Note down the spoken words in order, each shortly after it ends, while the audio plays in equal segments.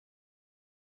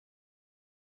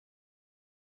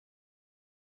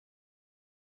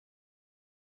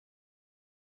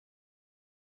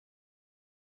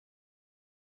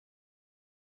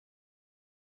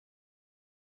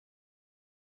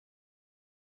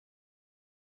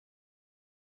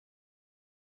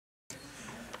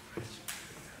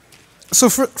So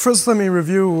first, let me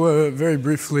review very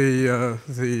briefly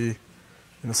in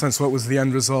a sense, what was the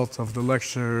end result of the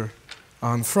lecture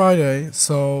on Friday.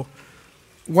 So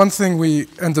one thing we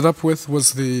ended up with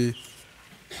was the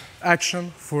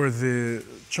action for the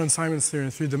Chern-Simons theory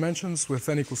in 3 dimensions with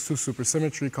n equals 2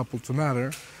 supersymmetry coupled to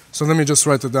matter. So let me just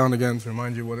write it down again to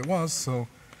remind you what it was. So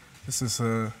this is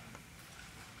the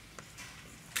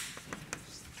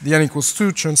n equals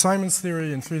 2 Chern-Simons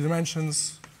theory in 3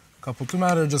 dimensions coupled to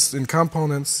matter, just in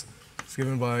components. It's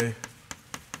given by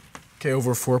k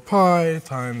over 4 pi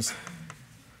times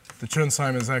the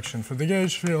Chern-Simons action for the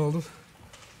gauge field,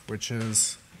 which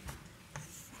is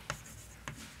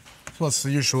plus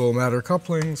the usual matter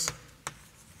couplings.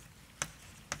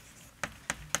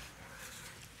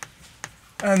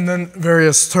 And then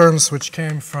various terms which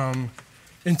came from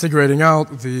integrating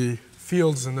out the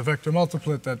fields in the vector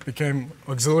multiplet that became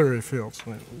auxiliary fields.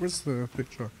 Where's the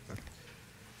picture?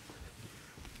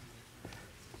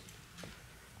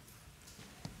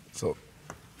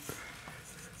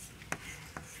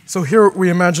 So here we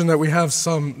imagine that we have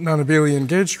some non-abelian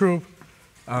gauge group.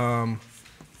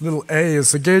 Little a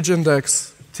is the gauge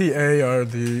index. Ta are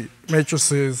the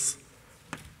matrices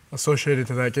associated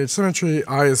to that gauge symmetry.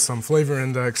 I is some flavor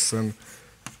index, and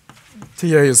Ta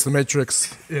is the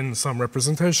matrix in some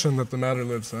representation that the matter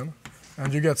lives in.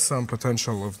 And you get some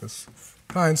potential of this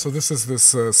kind. So this is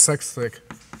this sextic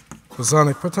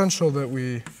bosonic potential that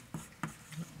we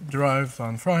derived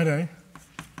on Friday.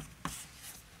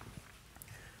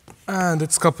 And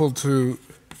it's coupled to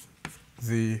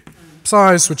the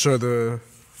psi's, which are the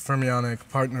fermionic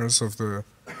partners of the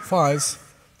phi's.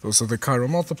 Those are the chiral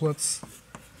multiplets.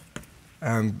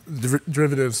 And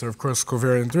derivatives are, of course,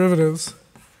 covariant derivatives.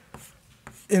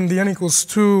 In the n equals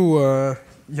 2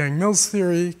 Yang-Mills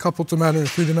theory, coupled to matter in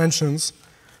 3 dimensions,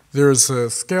 there's a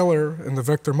scalar in the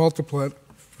vector multiplet,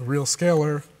 a real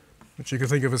scalar, which you can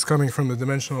think of as coming from the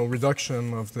dimensional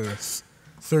reduction of the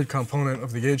third component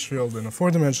of the gauge field in a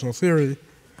 4-dimensional theory.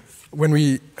 When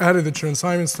we added the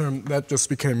Chern-Simons term, that just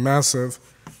became massive.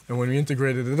 And when we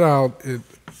integrated it out, it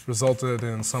resulted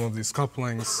in some of these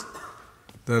couplings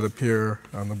that appear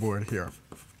on the board here.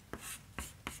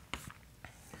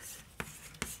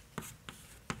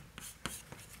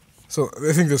 So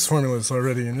I think this formula is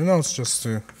already in your notes, just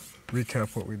to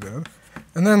recap what we did.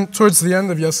 And then towards the end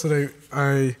of yesterday,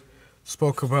 I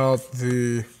spoke about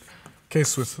the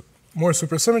case with more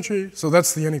supersymmetry. So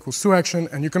that's the n equals 2 action.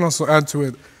 And you can also add to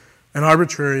it an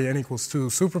arbitrary n equals 2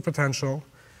 superpotential.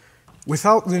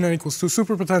 Without the n equals 2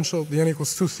 superpotential, the n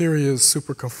equals 2 theory is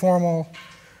superconformal,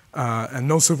 and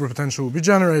no superpotential will be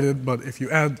generated. But if you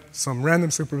add some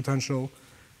random superpotential,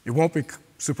 it won't be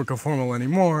superconformal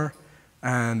anymore.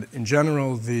 And in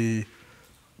general, the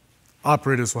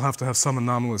operators will have to have some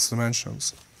anomalous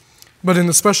dimensions. But in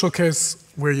the special case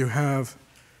where you have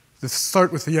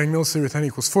start with the Yang-Mills theory with n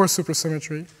equals 4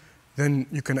 supersymmetry, then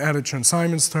you can add a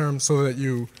Chern-Simons term so that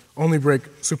you only break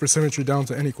supersymmetry down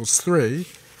to n equals 3.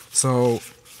 So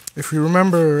if you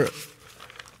remember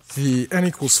the n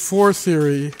equals 4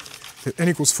 theory, the n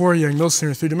equals 4 Yang-Mills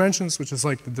theory in 3 dimensions, which is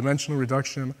like the dimensional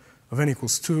reduction of n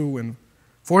equals 2 in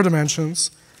 4 dimensions,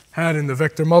 had in the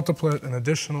vector multiplet an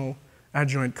additional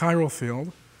adjoint chiral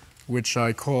field, which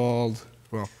I called,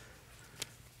 well,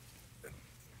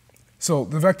 so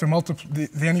the vector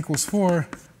multiplet, the n equals 4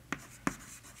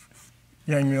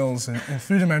 Yang-Mills in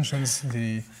 3 dimensions,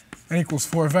 the n equals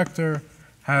 4 vector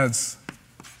has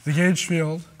the gauge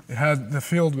field. It had the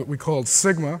field that we called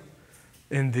sigma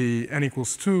in the n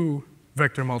equals 2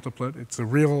 vector multiplet. It's a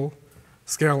real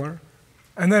scalar.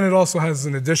 And then it also has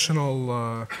an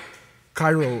additional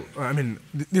chiral,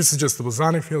 this is just the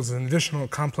bosonic field, an additional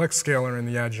complex scalar in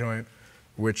the adjoint,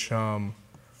 which I'll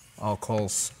call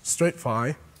straight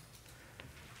phi,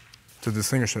 to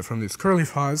distinguish it from these curly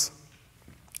phi's.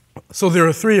 So there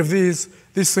are 3 of these.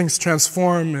 These things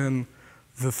transform in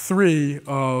the 3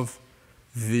 of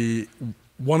the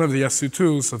one of the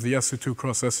SU2s of the SU2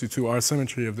 cross SU2 R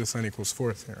symmetry of this n equals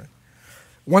 4 theory.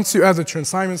 Once you add the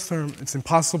Chern-Simons term, it's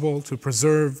impossible to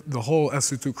preserve the whole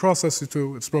SU2 cross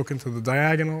SU2. It's broken to the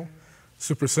diagonal.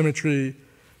 Supersymmetry,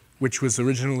 which was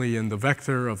originally in the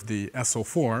vector of the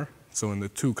SO4, so in the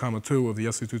 2, 2 of the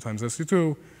SU2 times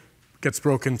SU2, gets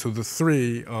broken to the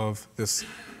 3 of this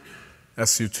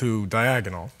SU2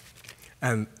 diagonal.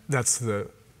 And that's the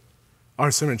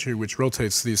R symmetry which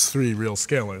rotates these 3 real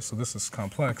scalars. So this is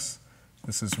complex,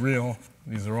 this is real,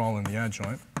 these are all in the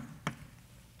adjoint.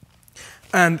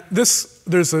 And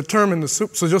there's a term in the so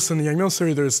just in the Yang-Mills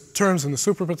theory, there's terms in the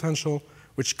superpotential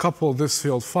which couple this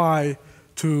field phi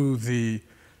to the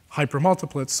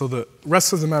hypermultiplets. So the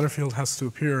rest of the matter field has to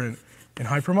appear in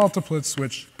hypermultiplets,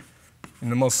 which in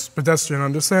the most pedestrian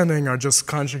understanding, are just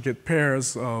conjugate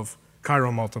pairs of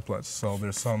chiral multiplets. So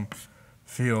there's some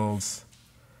fields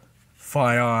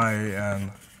phi I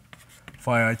and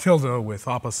phi I tilde with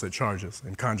opposite charges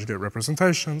in conjugate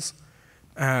representations.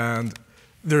 And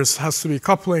there has to be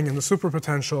coupling in the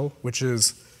superpotential, which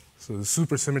is the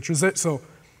supersymmetrization. So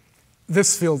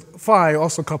this field phi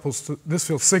also couples to, this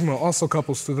field sigma also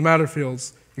couples to the matter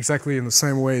fields exactly in the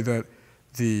same way that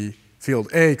the field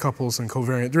A couples in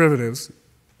covariant derivatives.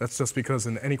 That's just because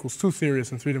in n equals 2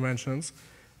 theories in 3 dimensions,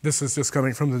 this is just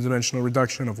coming from the dimensional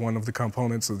reduction of one of the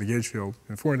components of the gauge field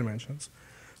in 4 dimensions.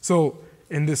 So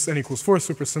in this n equals 4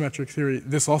 supersymmetric theory,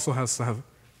 this also has to have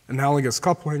analogous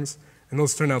couplings, and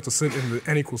those turn out to sit in the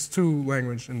n equals 2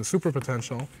 language in the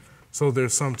superpotential. So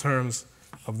there's some terms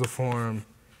of the form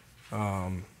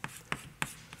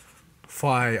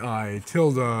phi I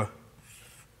tilde,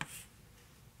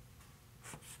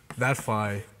 that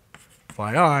phi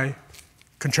I,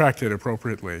 contracted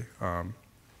appropriately.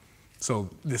 So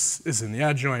this is in the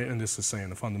adjoint, and this is, say, in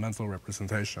the fundamental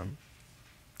representation.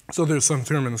 So there's some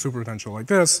term in the superpotential like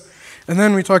this. And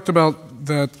then we talked about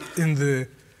that in the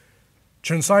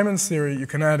Chern-Simons theory, you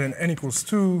can add an n equals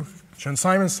 2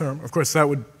 Chern-Simons term. Of course, that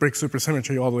would break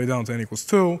supersymmetry all the way down to n equals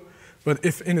 2. But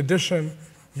if, in addition,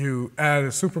 you add a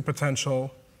superpotential,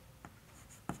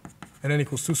 an n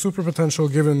equals 2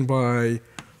 superpotential given by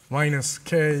minus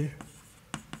k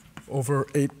over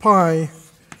 8 pi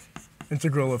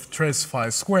integral of trace phi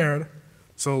squared.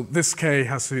 So this k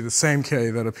has to be the same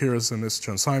k that appears in this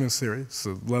Chern-Simons theory. It's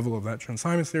the level of that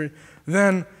Chern-Simons theory.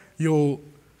 Then you'll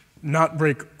not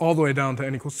break all the way down to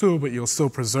n equals 2, but you'll still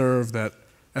preserve that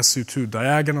SU2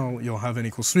 diagonal. You'll have n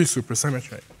equals 3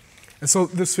 supersymmetry. And so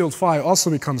this field phi also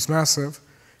becomes massive.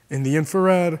 In the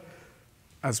infrared,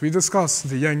 as we discussed,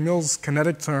 the Yang-Mills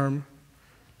kinetic term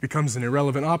becomes an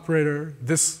irrelevant operator.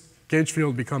 This gauge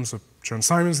field becomes a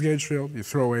Chern-Simons gauge field. You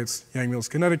throw away its Yang-Mills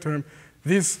kinetic term.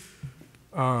 These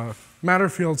matter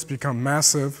fields become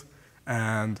massive,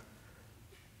 and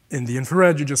in the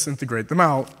infrared, you just integrate them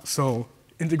out. So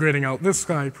integrating out this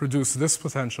guy produces this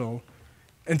potential.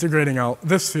 Integrating out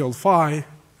this field phi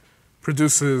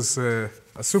produces a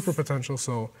superpotential.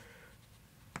 So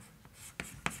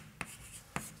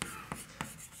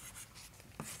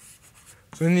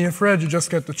in the infrared, you just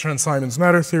get the Chern-Simons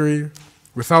matter theory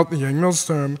without the Yang-Mills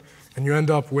term, and you end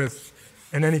up with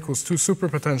an n equals 2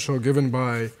 superpotential given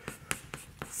by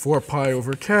 4 pi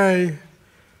over k,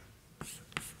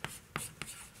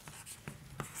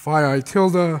 phi I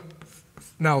tilde.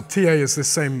 Now, TA is the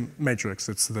same matrix.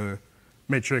 It's the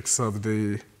matrix of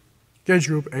the gauge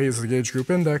group. A is the gauge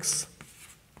group index.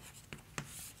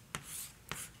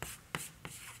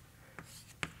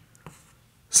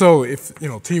 So if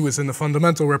T was in the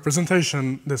fundamental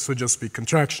representation, this would just be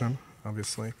contraction,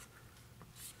 obviously.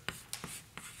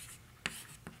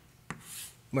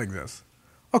 Like this.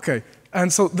 Okay,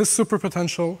 and so this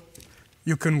superpotential,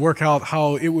 you can work out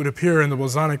how it would appear in the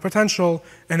bosonic potential,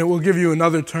 and it will give you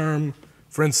another term,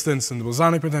 for instance, in the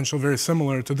bosonic potential very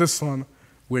similar to this one,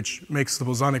 which makes the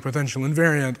bosonic potential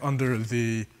invariant under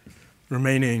the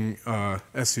remaining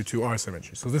SU2R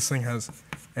symmetry. So this thing has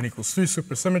n equals 3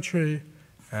 supersymmetry,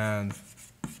 and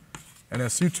an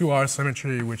SU2R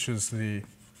symmetry, which is the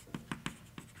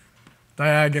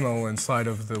diagonal inside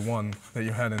of the one that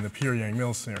you had in the pure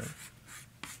Yang-Mills theory.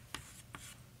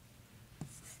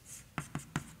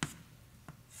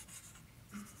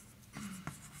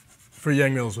 For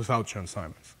Yang-Mills without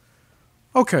Chern-Simons.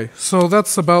 Okay, so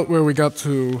that's about where we got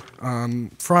to on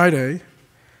Friday.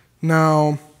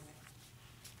 Now,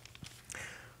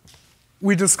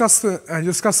 I discussed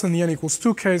in the n equals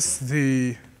 2 case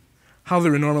how the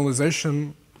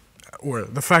renormalization, or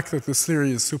the fact that this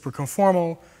theory is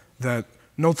superconformal, that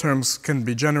no terms can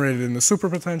be generated in the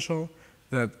superpotential,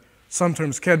 that some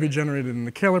terms can be generated in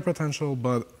the Kähler potential,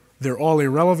 but they're all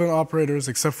irrelevant operators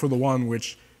except for the one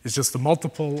which is just a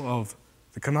multiple of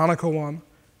the canonical one,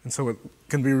 and so it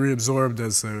can be reabsorbed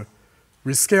as a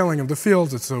rescaling of the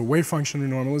field. It's a wave function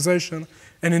renormalization,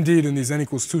 and indeed in these n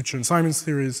equals 2 Chern-Simons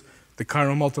theories, the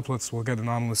chiral multiplets will get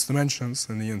anomalous dimensions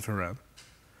in the infrared,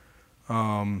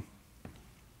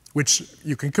 which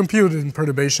you can compute in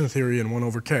perturbation theory in 1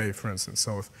 over k, for instance.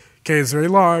 So if k is very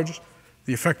large,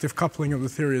 the effective coupling of the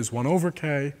theory is 1 over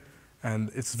k,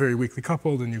 and it's very weakly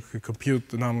coupled, and you could compute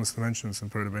the anomalous dimensions in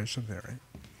perturbation theory.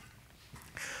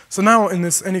 So now in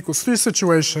this n equals 3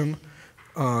 situation,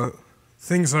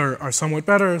 things are somewhat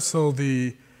better. So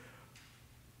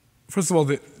first of all,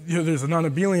 there's a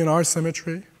non-abelian R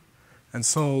symmetry, and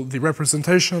so the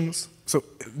representations, so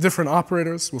different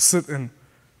operators will sit in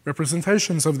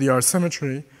representations of the R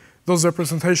symmetry. Those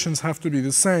representations have to be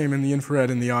the same in the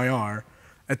infrared and the IR.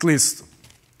 at least.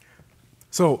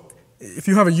 So if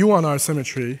you have a U1R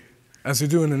symmetry, as you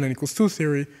do in an n equals 2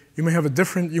 theory, you may have a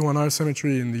different U1R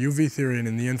symmetry in the UV theory and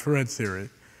in the infrared theory.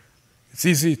 It's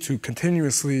easy to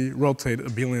continuously rotate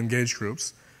abelian gauge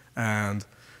groups, and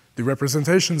the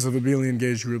representations of abelian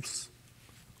gauge groups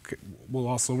will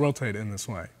also rotate in this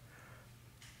way.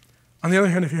 On the other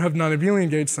hand, if you have non-abelian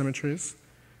gauge symmetries,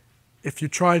 if you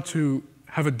try to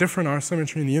have a different R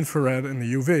symmetry in the infrared and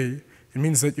the UV, it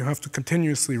means that you have to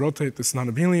continuously rotate this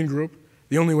non-abelian group.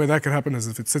 The only way that could happen is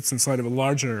if it sits inside of a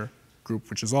larger group,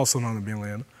 which is also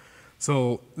non-abelian.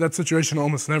 So that situation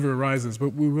almost never arises,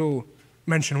 but we will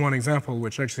mention one example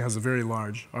which actually has a very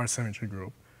large R symmetry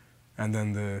group. And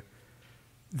then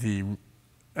the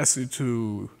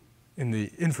SU2 in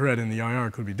the infrared and the IR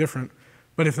could be different.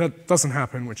 But if that doesn't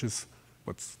happen, which is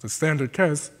what's the standard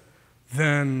case,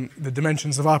 then the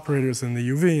dimensions of operators in the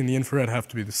UV and the infrared have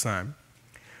to be the same.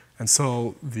 And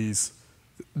so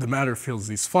the matter fields,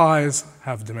 these phis,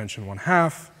 have dimension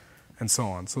 1/2, and so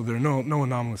on. So there are no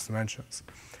anomalous dimensions.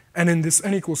 And in this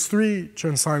n equals 3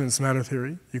 Chern-Simons matter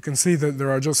theory, you can see that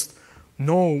there are just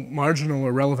no marginal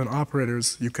or relevant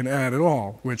operators you can add at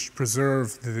all, which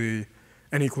preserve the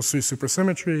n equals 3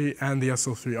 supersymmetry and the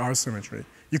SO3R symmetry.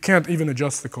 You can't even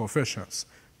adjust the coefficients.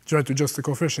 If you try to adjust the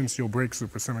coefficients, you'll break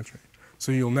supersymmetry.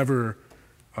 So you'll never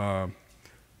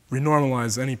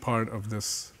renormalize any part of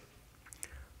this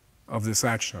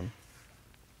action.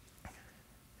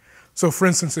 So for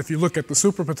instance, if you look at the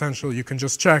superpotential, you can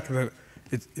just check that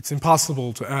it's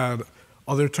impossible to add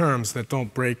other terms that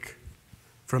don't break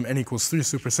from n equals 3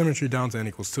 supersymmetry down to n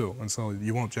equals 2, and so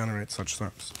you won't generate such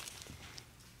terms.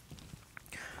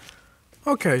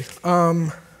 Okay.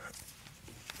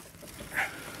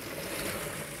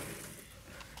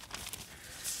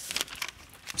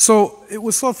 So it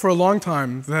was thought for a long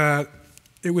time that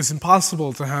it was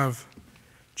impossible to have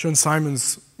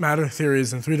Chern-Simons matter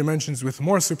theories in 3 dimensions with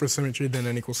more supersymmetry than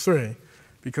n equals 3,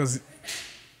 because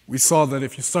we saw that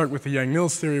if you start with the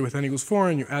Yang-Mills theory with n equals 4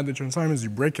 and you add the Chern-Simons, you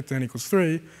break it to n equals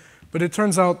 3. But it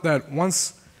turns out that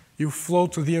once you flow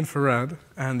to the infrared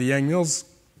and the Yang-Mills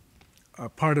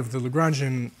part of the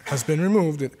Lagrangian has been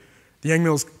removed, the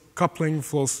Yang-Mills coupling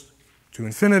flows to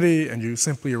infinity, and you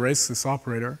simply erase this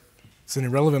operator. It's an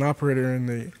irrelevant operator in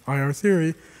the IR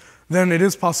theory. Then it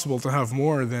is possible to have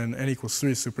more than n equals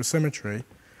 3 supersymmetry.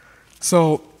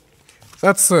 So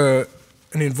that's an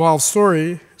involved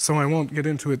story, so I won't get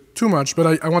into it too much,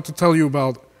 but I want to tell you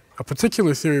about a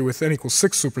particular theory with n equals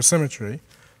 6 supersymmetry.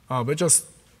 But just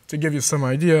to give you some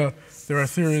idea, there are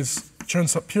theories,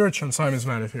 pure Chern-Simons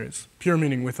matter theories, pure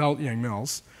meaning without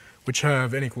Yang-Mills, which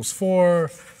have n equals 4,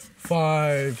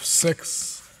 5,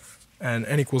 6, and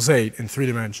n equals 8 in 3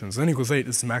 dimensions. N equals 8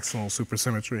 is maximal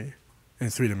supersymmetry in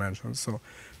 3 dimensions. So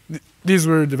these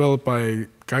were developed by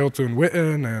Gayoto and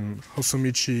Witten and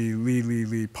Hosomichi,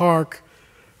 Lee, Park.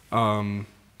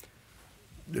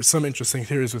 There's some interesting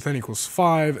theories with n equals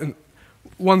 5, and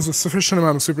ones with sufficient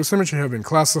amount of supersymmetry have been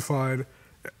classified.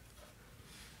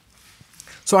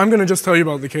 So I'm going to just tell you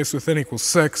about the case with n equals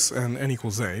 6 and n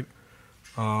equals 8.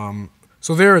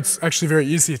 So there it's actually very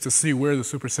easy to see where the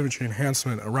supersymmetry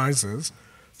enhancement arises.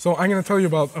 So I'm going to tell you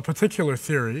about a particular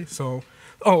theory. So,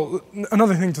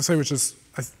 another thing to say, which is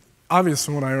obvious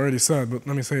from what I already said, but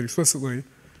let me say it explicitly,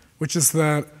 which is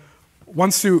that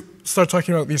once you start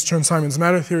talking about these Chern-Simons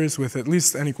matter theories with at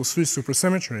least n equals 3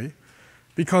 supersymmetry,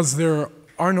 because there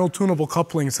are no tunable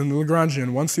couplings in the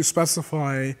Lagrangian, once you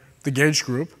specify the gauge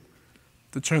group,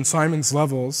 the Chern-Simons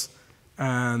levels,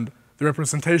 and the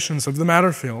representations of the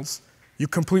matter fields, you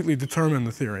completely determine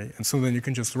the theory. And so then you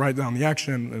can just write down the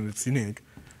action, and it's unique.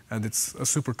 And it's a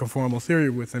superconformal theory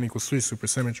with n equals 3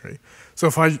 supersymmetry. So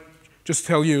if I just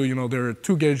tell you, there are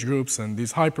 2 gauge groups and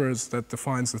these hypers that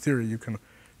defines the theory, you can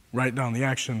write down the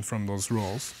action from those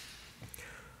rules.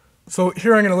 So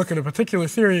here I'm going to look at a particular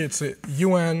theory. It's a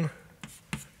UN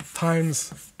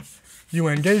times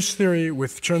UN gauge theory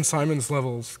with Chern-Simons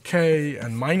levels k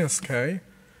and minus k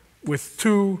with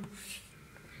 2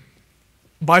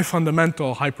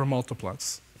 bifundamental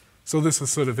hypermultiplets. So this is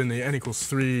sort of in the n equals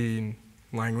 3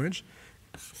 language.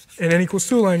 In n equals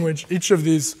 2 language, each of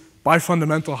these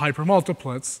bifundamental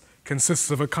hypermultiplets consists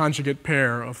of a conjugate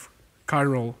pair of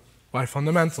chiral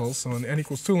bifundamentals. So in n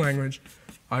equals 2 language,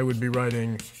 I would be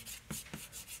writing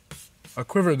a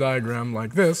quiver diagram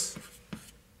like this,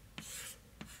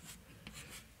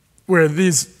 where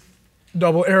these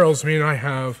double arrows mean I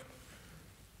have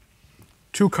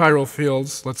 2 chiral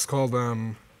fields, let's call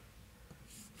them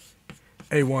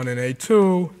A1 and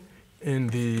A2 in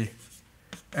the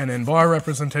NN bar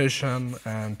representation,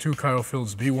 and 2 chiral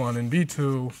fields B1 and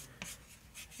B2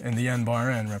 in the N bar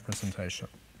N representation.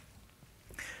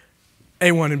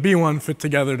 A1 and B1 fit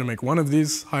together to make one of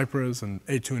these hypers, and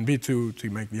A2 and B2 to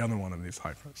make the other one of these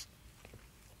hypers.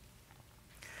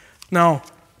 Now,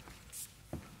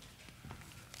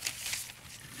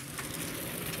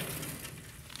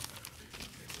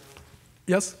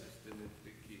 yes? The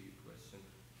nitpicky question.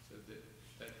 So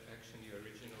that action you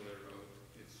originally wrote,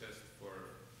 it's just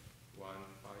for one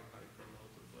phi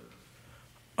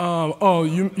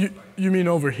hypermultiplet? You mean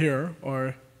over here,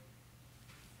 or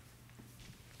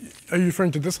are you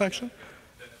referring to this action?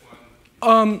 Yeah,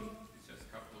 that one. It's just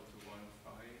coupled to one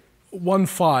phi. One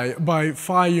phi. By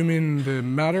phi, you mean the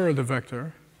matter or the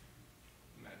vector?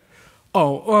 Matter.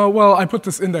 Oh, well, I put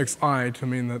this index I to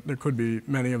mean that there could be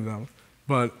many of them,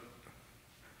 but.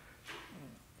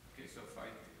 Okay, so phi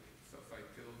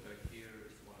tilde here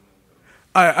is one of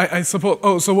those. I suppose.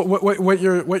 Oh, so what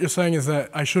you're saying is that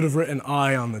I should have written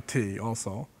I on the T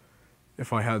also,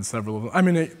 if I had several of them. I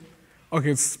mean,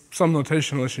 okay, it's some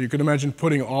notational issue. You could imagine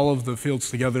putting all of the fields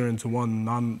together into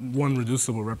one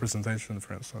reducible representation,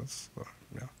 for instance. So,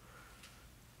 yeah.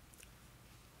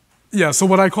 Yeah. So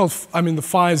what I call, the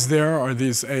phis there are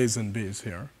these A's and B's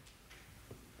here.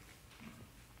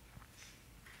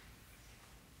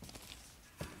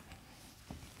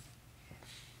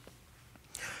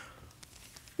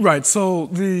 Right, so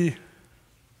in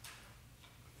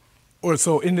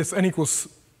this n equals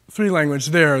 3 language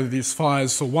there are these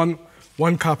phis, so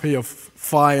one copy of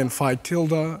phi and phi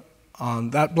tilde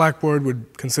on that blackboard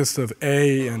would consist of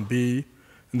A and B,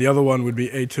 and the other one would be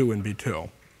A2 and B2.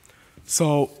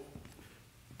 So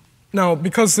now,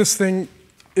 because this thing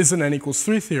is an n equals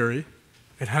 3 theory,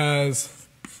 it has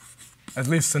at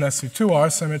least an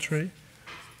SU2R symmetry,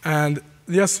 and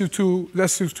the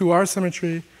SU2R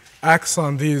symmetry acts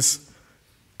on these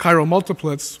chiral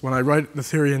multiplets when I write the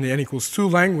theory in the n equals 2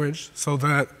 language, so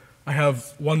that I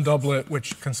have one doublet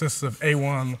which consists of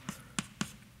A1,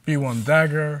 B1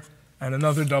 dagger, and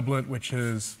another doublet which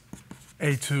is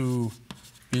A2,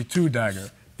 B2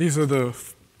 dagger. These are the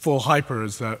full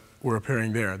hypers that were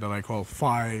appearing there that I call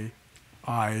phi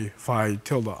I, phi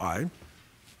tilde I.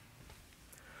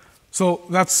 So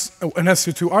that's an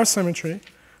SU2R symmetry.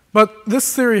 But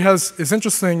this theory is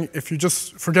interesting if you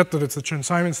just forget that it's a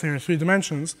Chern-Simons theory in 3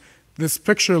 dimensions. This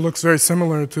picture looks very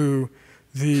similar to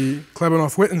the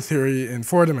Klebanov-Witten theory in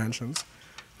 4 dimensions,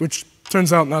 which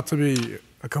turns out not to be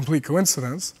a complete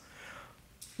coincidence.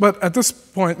 But at this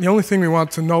point, the only thing we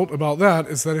want to note about that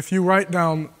is that if you write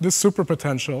down this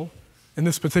superpotential in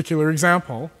this particular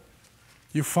example,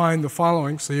 you find the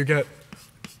following. So you get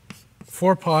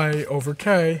 4 pi over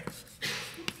k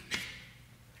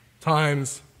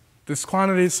times this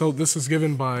quantity. So this is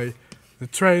given by the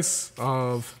trace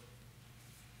of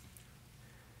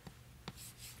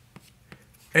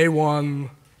A1,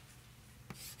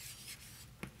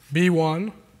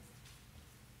 B1,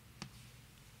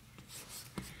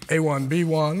 A1,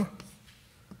 B1,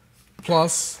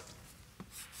 plus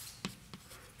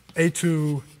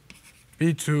A2,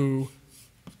 B2,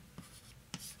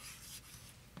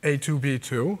 A2,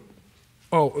 B2.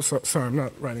 Oh, sorry, I'm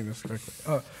not writing this correctly.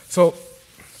 So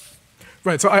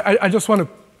I just want to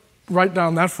write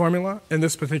down that formula in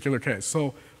this particular case.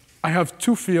 So I have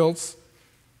two fields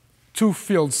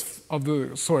of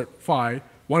the sort phi.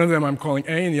 One of them I'm calling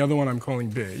A, and the other one I'm calling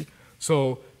B.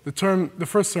 So the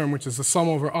first term, which is the sum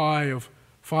over I of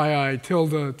phi I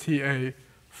tilde Ta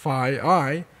phi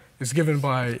I, is given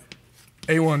by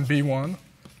A1, B1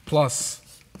 plus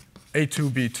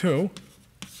A2, B2.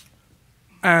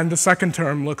 And the second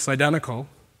term looks identical,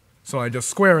 so I just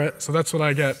square it. So that's what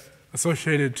I get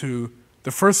associated to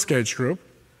the first gauge group.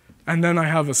 And then I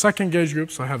have a second gauge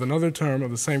group, so I have another term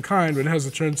of the same kind, but it has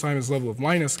a Chern-Simons level of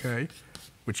minus k,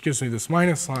 which gives me this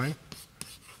minus sign.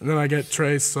 And then I get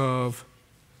trace of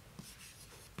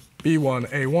B1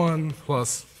 A1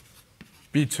 plus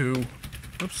B2,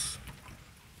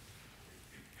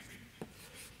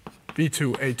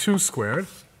 B2 A2 squared.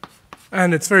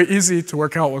 And it's very easy to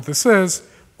work out what this is.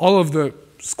 All of the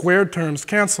squared terms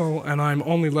cancel, and I'm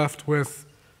only left with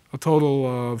a total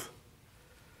of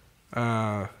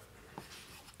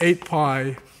 8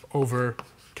 pi over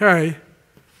k,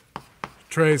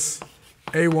 trace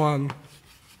A1,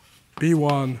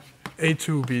 B1,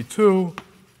 A2, B2,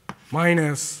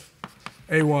 minus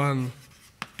A1,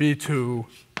 B2,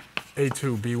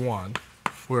 A2, B1,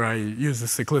 where I use the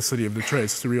cyclicity of the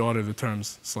trace to reorder the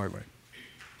terms slightly.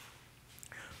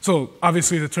 So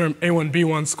obviously the term A1,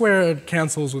 B1 squared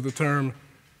cancels with the term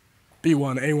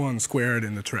B1, A1 squared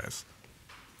in the trace.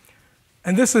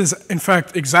 And this is, in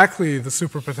fact, exactly the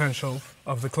superpotential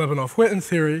of the Klebanov-Witten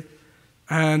theory,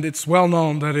 and it's well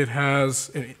known that it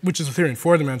has, which is a theory in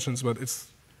 4 dimensions, but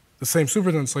it's the same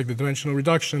superdimensions, like the dimensional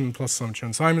reduction plus some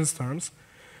Chern-Simons terms.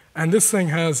 And this thing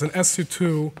has an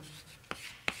SU2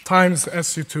 times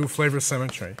SU2 flavor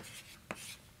symmetry.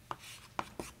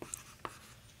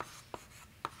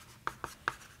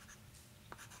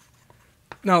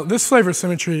 Now, this flavor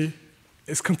symmetry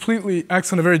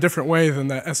acts in a very different way than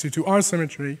the SU2R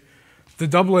symmetry. The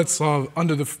doublets of,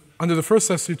 under the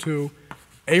first SU2,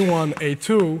 A1,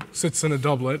 A2 sits in a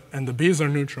doublet, and the B's are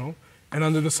neutral. And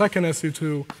under the second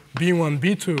SU2, B1,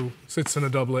 B2 sits in a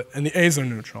doublet, and the A's are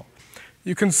neutral.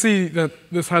 You can see that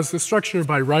this has the structure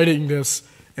by writing this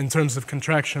in terms of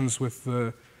contractions with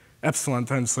the epsilon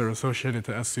tensor associated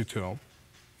to SU2.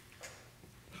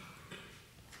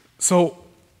 So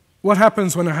what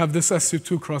happens when I have this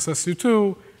SU2 cross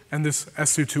SU2 and this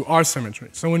SU2R symmetry?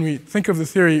 So when we think of the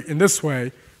theory in this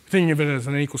way, thinking of it as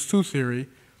an N equals 2 theory,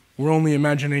 we're only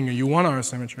imagining a U1R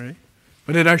symmetry,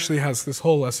 but it actually has this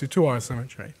whole SU2R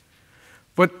symmetry.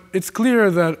 But it's clear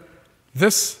that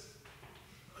this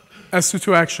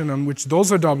SU2 action on which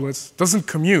those are doublets doesn't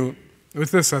commute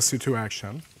with this SU2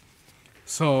 action.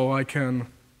 So I can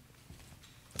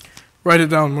write it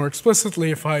down more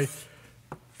explicitly. If I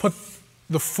put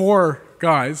the four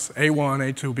guys,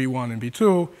 A1, A2, B1, and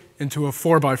B2, into a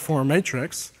 4x4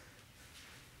 matrix,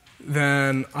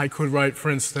 then I could write, for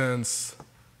instance,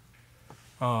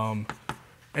 A1,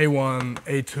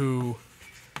 A2,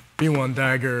 B1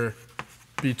 dagger,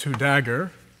 B2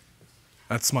 dagger.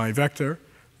 That's my vector.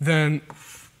 Then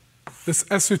this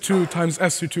SU2 times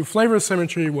SU2 flavor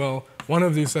symmetry, well, one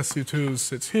of these SU2s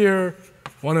sits here,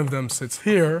 one of them sits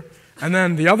here, and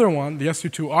then the other one, the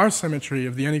SU2R symmetry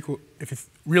of the N equal, if you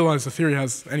realize the theory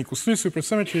has N equals 3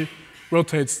 supersymmetry,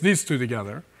 rotates these two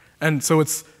together. And so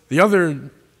it's the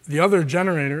other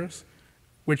generators,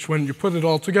 which when you put it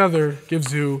all together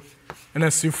gives you an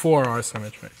SU4R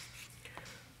symmetry.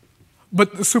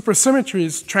 But the supersymmetry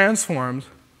is transformed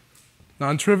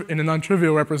in a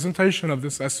non-trivial representation of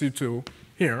this SU2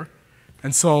 here.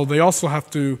 And so they also have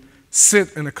to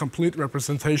sit in a complete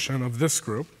representation of this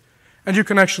group. And you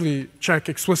can actually check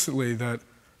explicitly that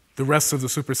the rest of the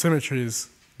supersymmetries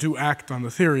do act on the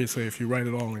theory, say if you write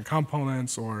it all in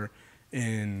components or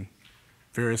in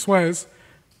various ways.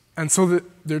 And so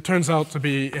there turns out to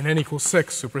be an N equals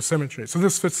 6 supersymmetry. So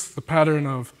this fits the pattern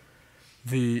of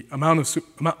the amount of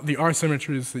the R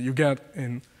symmetries that you get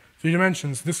in 3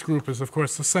 dimensions. This group is, of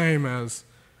course, the same as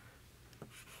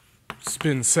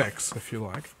spin 6, if you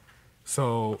like.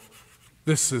 So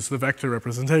this is the vector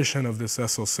representation of this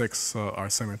SO6 R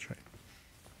symmetry.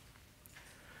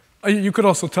 You could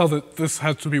also tell that this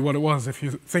had to be what it was if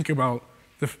you think about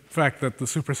the fact that the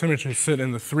supersymmetries sit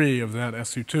in the 3 of that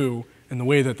SU2 and the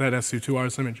way that that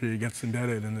SU2R symmetry gets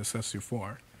embedded in this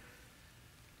SU4.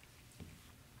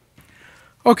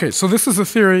 Okay, so this is a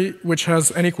theory which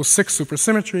has N equals 6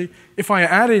 supersymmetry. If I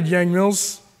added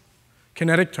Yang-Mills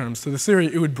kinetic terms to the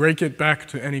theory, it would break it back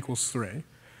to N equals 3.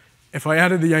 If I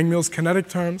added the Yang-Mills kinetic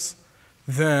terms,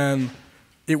 then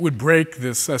it would break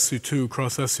this SU2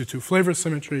 cross SU2 flavor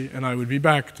symmetry, and I would be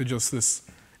back to just this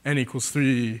N equals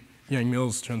 3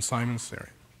 Yang-Mills Chern-Simons theory.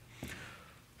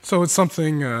 So it's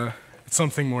something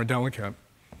more delicate.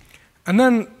 And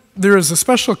then there is a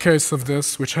special case of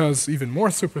this which has even more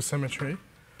supersymmetry.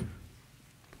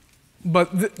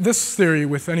 But this theory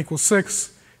with N equals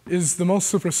 6 is the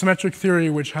most supersymmetric theory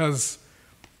which has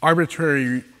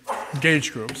arbitrary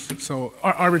gauge groups, so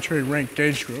arbitrary rank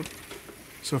gauge group.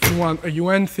 So if you want a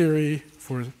UN theory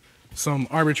for some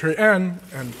arbitrary n,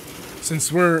 and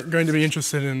since we're going to be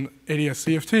interested in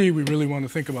ADS-CFT, we really want to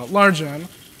think about large n,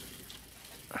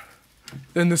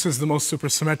 then this is the most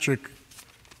supersymmetric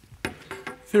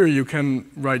theory you can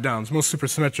write down. It's the most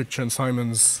supersymmetric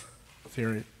Chern-Simons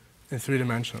theory in 3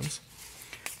 dimensions.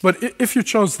 But if you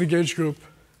chose the gauge group,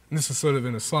 and this is sort of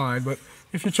an aside, but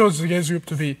if you chose the gauge group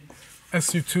to be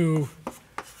SU2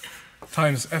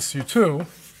 times SU2,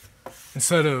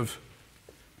 instead of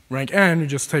rank n, you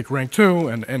just take rank 2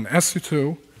 and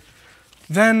SU2,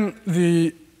 then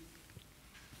these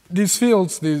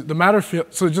fields, the matter field,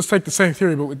 so just take the same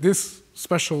theory, but with this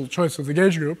special choice of the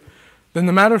gauge group, then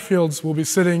the matter fields will be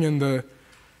sitting in the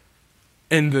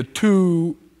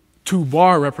 2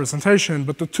 bar representation,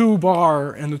 but the 2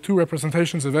 bar and the 2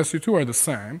 representations of SU2 are the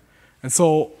same. And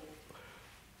so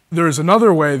there is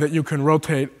another way that you can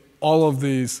rotate all of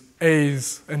these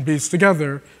A's and B's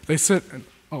together. They sit in,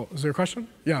 oh, is there a question?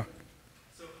 Yeah.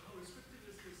 So how restricted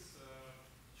is this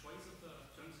choice of the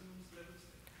Chern-Simons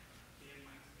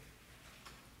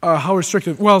levels? How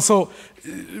restricted? Well, so,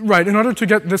 right, in order to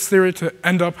get this theory to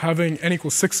end up having N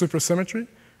equals 6 supersymmetry,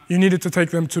 you needed to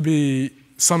take them to be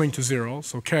summing to 0,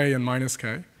 so k and minus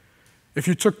k. If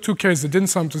you took 2 k's that didn't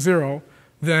sum to 0,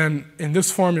 then in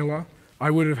this formula,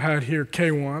 I would have had here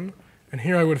K1, and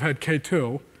here I would have had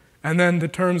K2, and then the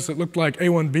terms that looked like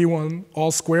A1, B1 all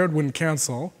squared wouldn't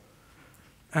cancel,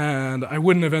 and I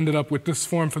wouldn't have ended up with this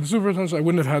form for the superpotential. I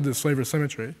wouldn't have had this flavor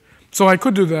symmetry. So I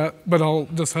could do that, but I'll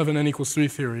just have an n equals 3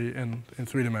 theory in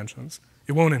 3 dimensions.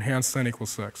 It won't enhance to n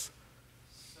equals 6.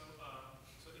 So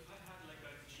if I had like a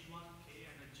G1K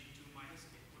and a G2 minus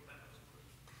K, would that also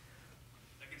work?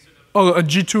 Like instead of... Oh, a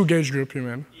G2 gauge group, you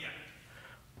mean? Yeah.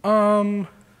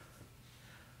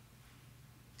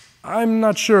 I'm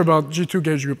not sure about G2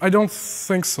 gauge group. I don't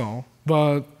think so,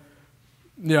 but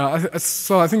yeah,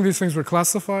 so I think these things were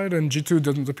classified and G2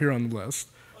 didn't appear on the list.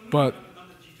 Oh, no, but not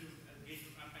the G2 gauge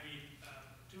group. I mean,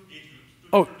 two gauge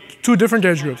groups. Oh, two different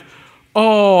gauge groups.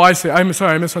 Oh, I see. I'm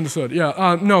sorry, I misunderstood.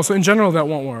 Yeah, no, so in general that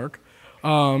won't work.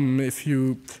 There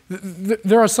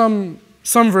are some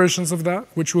versions of that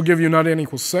which will give you not n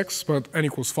equals 6, but n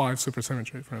equals 5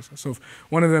 supersymmetry, for instance. So if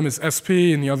one of them is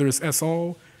SP and the other is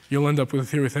SO, you'll end up with a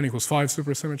theory with n equals 5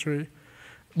 supersymmetry.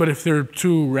 But if they're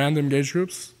two random gauge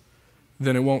groups,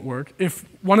 then it won't work. If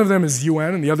one of them is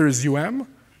UN and the other is UM,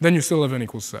 then you still have n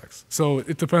equals 6. So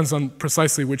it depends on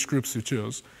precisely which groups you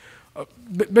choose.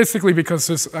 Basically because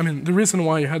the reason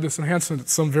why you had this enhancement,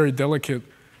 it's some very delicate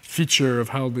feature of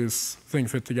how this thing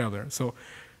fit together. So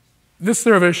this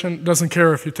derivation doesn't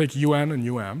care if you take UN and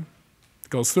UM. It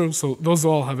goes through, so those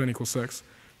all have n equals 6.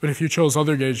 But if you chose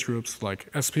other gauge groups, like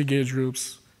SP gauge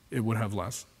groups, it would have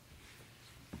less.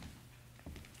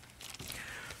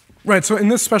 Right, so in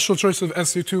this special choice of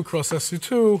SU2 cross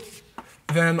SU2,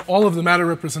 then all of the matter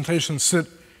representations sit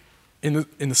in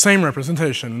the same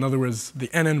representation. In other words, the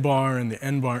NN bar and the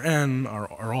N bar N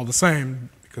are all the same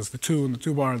because the 2 and the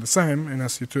 2 bar are the same in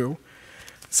SU2.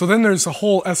 So then there's a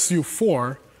whole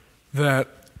SU4 that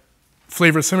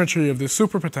flavor symmetry of the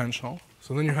superpotential.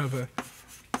 So then you have an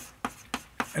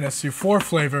SU4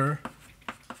 flavor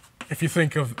if you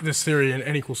think of this theory in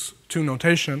n equals 2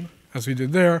 notation, as we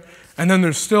did there. And then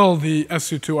there's still the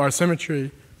SU2R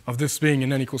symmetry of this being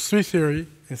an n equals 3 theory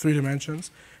in 3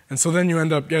 dimensions. And so then you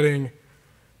end up getting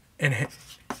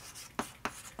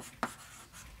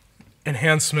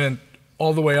enhancement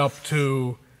all the way up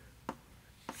to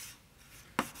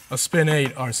a spin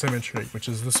 8 R symmetry, which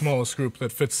is the smallest group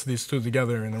that fits these two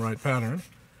together in the right pattern.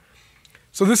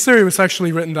 So this theory was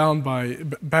actually written down by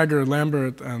Bagger,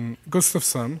 Lambert, and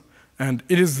Gustafsson, and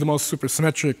it is the most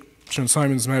supersymmetric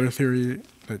Chern-Simons matter theory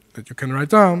that you can write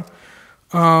down.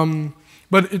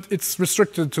 But it's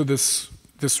restricted to this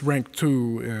rank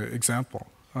 2 example.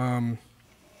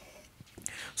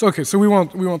 So we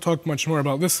won't talk much more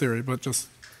about this theory, but just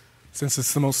since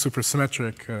it's the most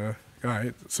supersymmetric guy,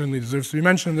 it certainly deserves to be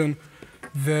mentioned. And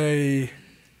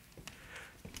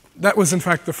that was in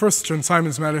fact the first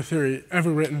Chern-Simons matter theory ever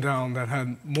written down that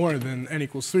had more than n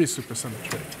equals 3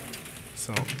 supersymmetry.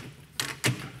 So,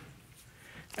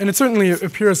 and it certainly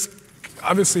appears,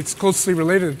 obviously it's closely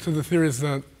related to the theories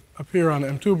that appear on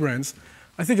M2-branes.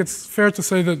 I think it's fair to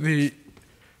say that the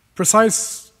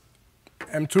precise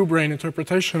M2-brane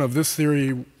interpretation of this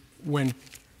theory when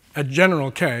at general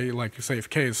K, like you say if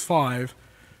K is 5,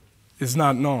 is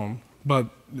not known, but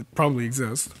it probably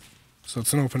exists. So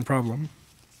it's an open problem.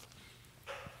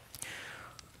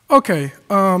 Okay,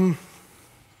 let's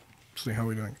see how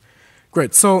we're doing.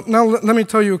 Great, so now let me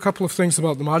tell you a couple of things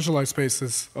about the moduli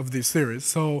spaces of these theories.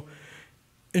 So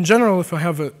in general, if I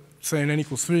have say an n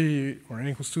equals 3 or n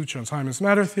equals 2 Chern-Simons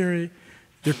matter theory,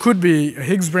 there could be a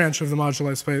Higgs branch of the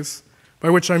moduli space, by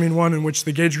which I mean one in which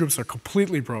the gauge groups are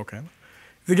completely broken.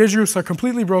 If the gauge groups are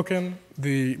completely broken,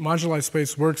 the moduli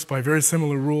space works by very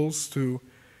similar rules to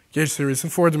gauge theories in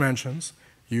 4 dimensions.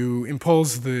 You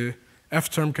impose the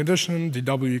F-term condition,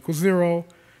 dW equals 0.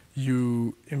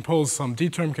 You impose some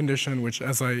D-term condition, which,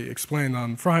 as I explained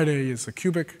on Friday, is a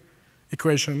cubic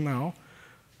equation now.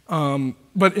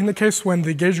 But in the case when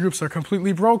the gauge groups are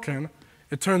completely broken,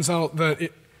 it turns out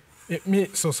that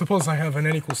so suppose I have an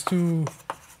n equals 2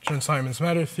 Chern-Simons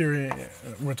matter theory.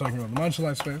 We're talking about the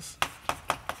moduli space.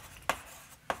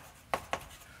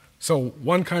 So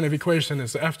one kind of equation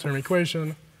is the F-term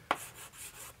equation,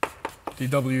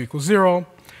 dW equals 0.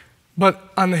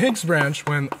 But on the Higgs branch,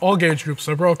 when all gauge groups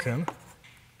are broken,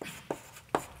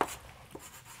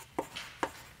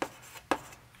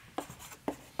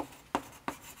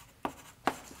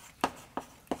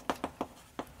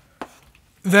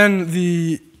 then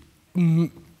the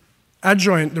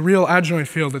real adjoint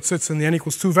field that sits in the n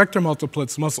equals 2 vector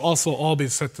multiplets must also all be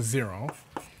set to 0.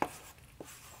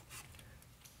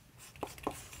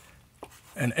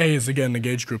 And A is again the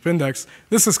gauge group index.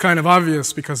 This is kind of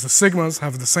obvious because the sigmas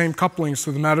have the same couplings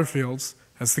to the matter fields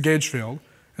as the gauge field.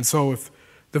 And so if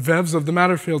the vevs of the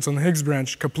matter fields on the Higgs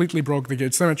branch completely broke the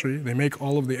gauge symmetry. They make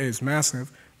all of the A's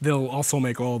massive. They'll also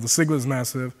make all of the sigmas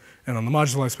massive. And on the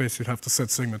moduli space, you'd have to set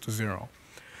sigma to 0.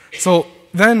 So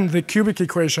then the cubic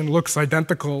equation looks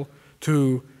identical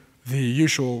to the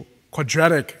usual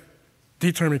quadratic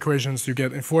D-term equations you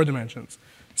get in 4 dimensions.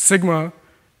 Sigma,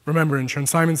 remember in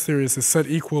Chern-Simons theories, is set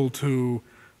equal to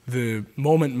the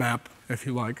moment map, if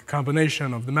you like,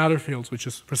 combination of the matter fields, which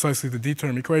is precisely the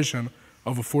D-term equation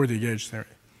of a 4D gauge theory.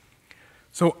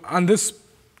 So on this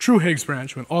true Higgs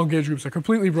branch, when all gauge groups are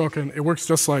completely broken, it works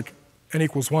just like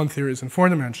n=1 theories in 4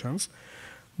 dimensions.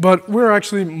 But we're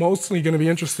actually mostly going to be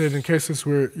interested in cases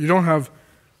where you don't have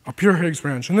a pure Higgs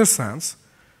branch in this sense.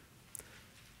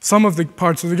 Some of the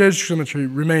parts of the gauge symmetry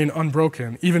remain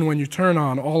unbroken, even when you turn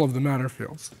on all of the matter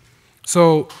fields.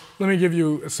 So let me give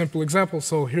you a simple example.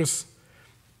 So here's,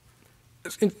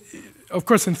 of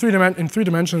course, in three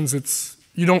dimensions,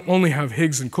 you don't only have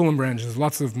Higgs and Coulomb branches,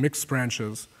 lots of mixed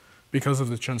branches because of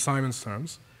the Chern-Simons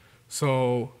terms.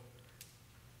 So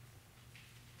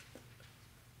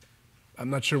I'm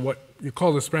not sure what you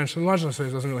call this branch in the moduli space,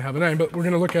 it doesn't really have a name, but we're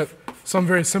going to look at some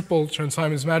very simple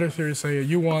Chern-Simons matter theory, say a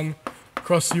U1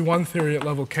 cross U1 theory at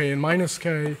level k and minus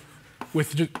k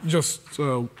with just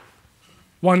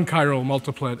one chiral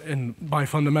multiplet in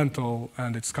bifundamental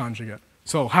and its conjugate.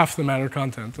 So half the matter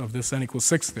content of this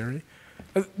n=6 theory.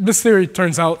 This theory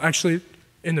turns out actually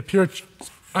in the pure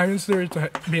Simons theory to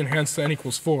be enhanced to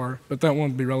n=4, but that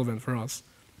won't be relevant for us.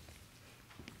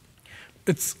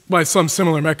 It's by some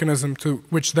similar mechanism to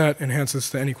which that enhances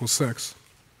to n=6.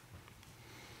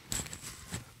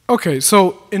 Okay,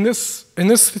 so in this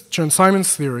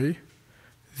Chern-Simons theory,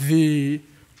 the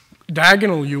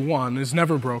diagonal U1 is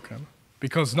never broken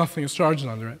because nothing is charged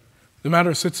under it. The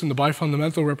matter sits in the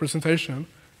bifundamental representation,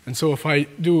 and so if I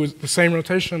do the same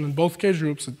rotation in both gauge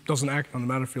groups, it doesn't act on the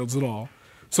matter fields at all.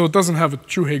 So it doesn't have a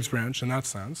true Higgs branch in that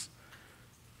sense.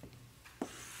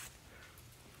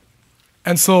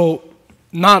 And so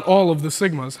not all of the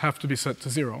sigmas have to be set to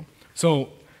 0. So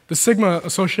the sigma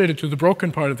associated to the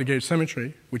broken part of the gauge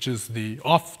symmetry, which is the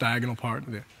off-diagonal part,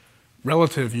 the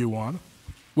relative U1,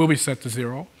 will be set to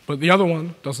 0, but the other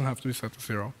one doesn't have to be set to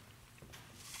 0.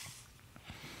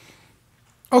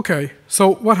 Okay,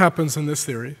 so what happens in this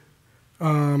theory?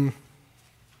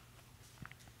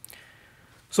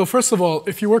 So first of all,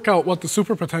 if you work out what the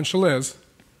superpotential is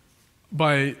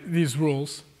by these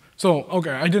rules, so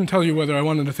okay, I didn't tell you whether I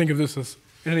wanted to think of this as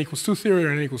an n=2 theory or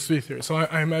an n=3 theory. So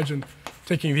I imagine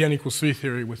taking the n=3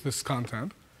 theory with this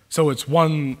content. So it's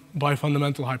one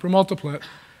bifundamental hypermultiplet,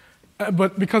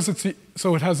 but because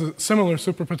so it has a similar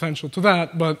superpotential to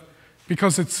that, but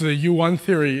because it's a U1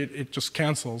 theory, it just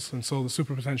cancels, and so the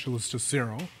superpotential is just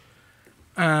 0.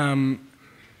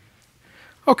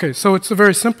 Okay, so it's a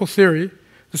very simple theory.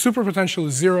 The superpotential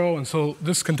is 0, and so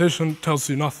this condition tells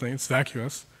you nothing. It's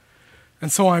vacuous.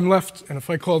 And so I'm left, and if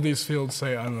I call these fields,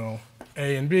 say, I don't know,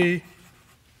 A and B,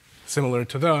 similar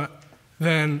to that,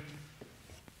 then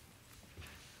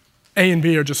A and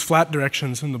B are just flat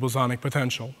directions in the bosonic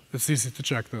potential. It's easy to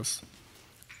check this.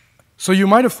 So you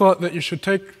might have thought that you should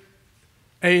take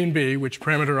A and B, which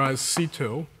parameterize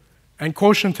C2, and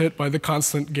quotient it by the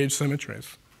constant gauge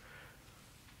symmetries.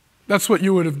 That's what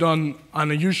you would have done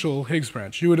on a usual Higgs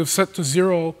branch. You would have set to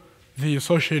 0 the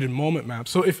associated moment map.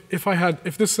 So if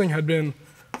this thing had been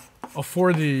a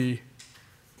 4D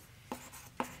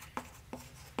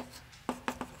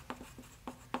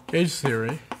gauge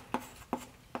theory,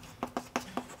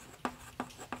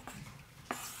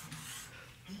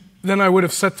 then I would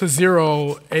have set to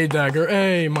 0 A dagger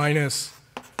A minus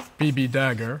BB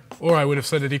dagger, or I would have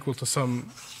set it equal to some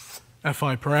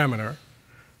Fi parameter.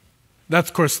 That's,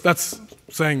 of course, that's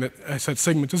saying that I set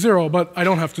sigma to 0, but I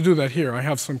don't have to do that here. I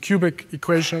have some cubic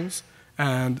equations,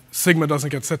 and sigma doesn't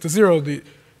get set to 0. The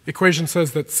equation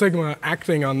says that sigma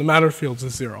acting on the matter fields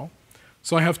is 0.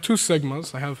 So I have two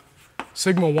sigmas. I have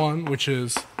sigma 1, which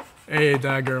is A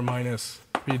dagger minus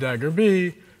B dagger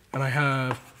B, and I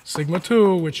have sigma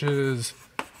 2, which is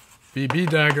BB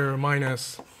dagger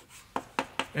minus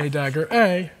A dagger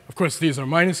A. Of course, these are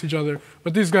minus each other,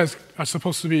 but these guys are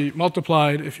supposed to be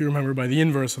multiplied, if you remember, by the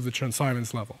inverse of the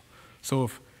Chern-Simons level. So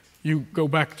if you go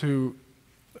back to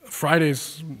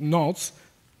Friday's notes,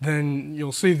 then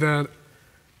you'll see that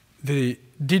the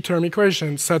D-term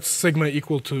equation sets sigma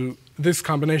equal to this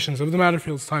combinations of the matter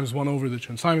fields times 1 over the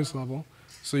Chern-Simons level.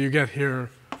 So you get here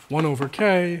 1 over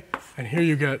k, and here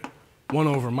you get 1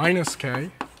 over minus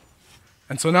k.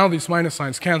 And so now these minus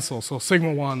signs cancel, so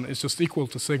sigma 1 is just equal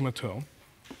to sigma 2.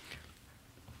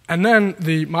 And then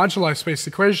the moduli space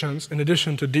equations, in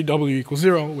addition to dw =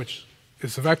 0, which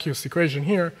is a vacuous equation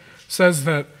here, says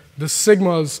that the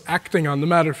sigmas acting on the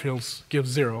matter fields give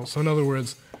 0. So in other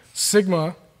words,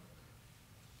 sigma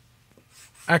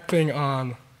acting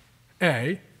on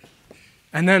A,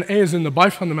 and then A is in the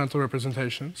bifundamental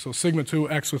representation, so sigma 2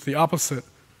 acts with the opposite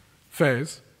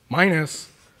phase, minus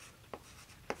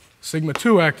sigma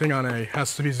 2 acting on A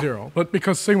has to be 0. But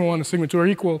because sigma 1 and sigma 2 are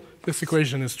equal, this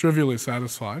equation is trivially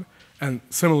satisfied, and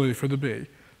similarly for the B.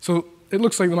 So it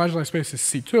looks like the moduli space is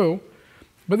C2,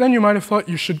 but then you might have thought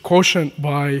you should quotient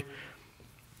by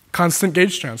constant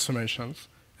gauge transformations.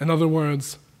 In other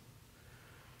words,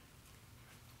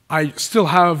 I still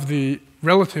have the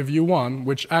relative U1,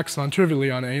 which acts non-trivially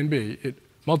on A and B. It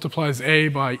multiplies A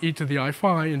by e to the I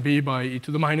phi and B by e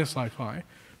to the minus I phi.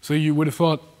 So you would have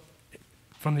thought,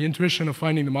 from the intuition of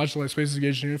finding the moduli spaces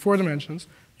gauged in 4 dimensions,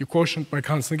 you quotient by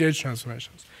constant gauge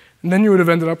transformations. And then you would have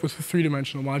ended up with a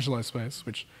 3-dimensional moduli space,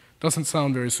 which doesn't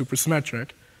sound very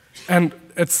supersymmetric. And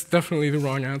it's definitely the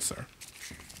wrong answer.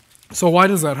 So why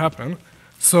does that happen?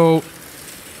 So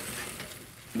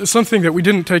there's something that we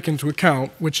didn't take into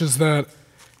account, which is that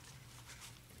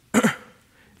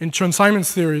in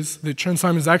Chern-Simons theories, the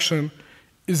Chern-Simons action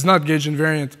is not gauge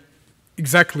invariant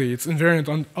exactly. It's invariant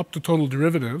on up to total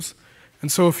derivatives.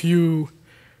 And so if you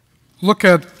look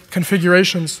at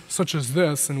configurations such as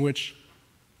this, in which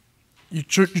you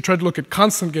try to look at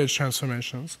constant gauge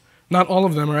transformations, not all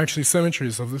of them are actually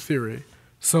symmetries of the theory.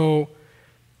 So,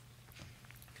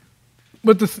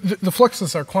 but the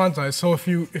fluxes are quantized. So if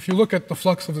you look at the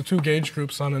flux of the two gauge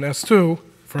groups on an S2,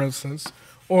 for instance,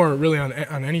 or really on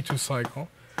any two cycle,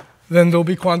 then they'll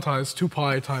be quantized 2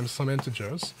 pi times some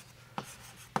integers.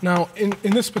 Now, in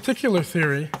this particular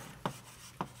theory,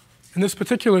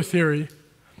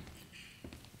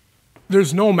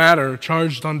 there's no matter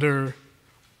charged under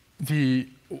the,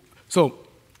 so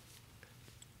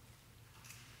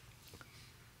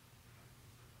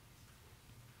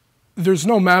there's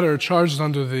no matter charged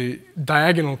under the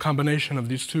diagonal combination of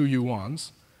these two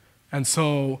U1s. And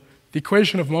so the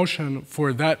equation of motion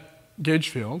for that gauge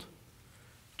field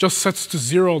just sets to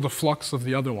 0 the flux of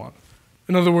the other one.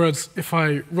 In other words, if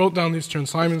I wrote down these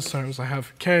Chern-Simons terms, I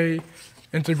have K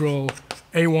integral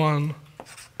A1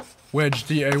 wedge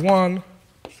dA1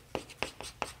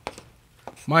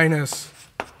 minus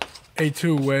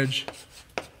A2 wedge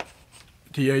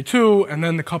dA2, and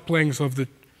then the couplings of the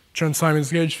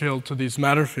Chern-Simons gauge field to these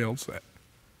matter fields.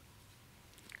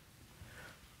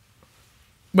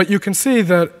 But you can see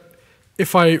that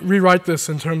if I rewrite this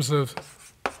in terms of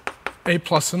A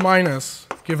plus and minus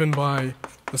given by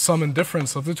the sum and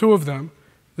difference of the two of them,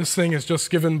 this thing is just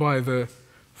given by the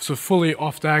fully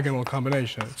off-diagonal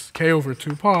combination. It's K over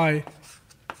 2 pi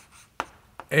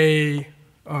A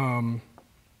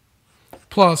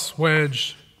plus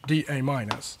wedge dA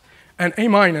minus. And A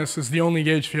minus is the only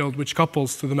gauge field which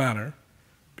couples to the matter,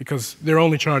 because they're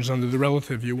only charged under the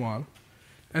relative U1.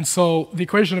 And so the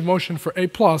equation of motion for A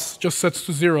plus just sets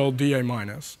to 0 dA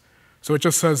minus. So it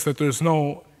just says that there's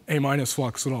no A minus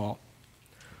flux at all.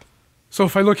 So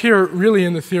if I look here, really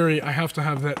in the theory, I have to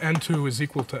have that N2 is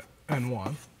equal to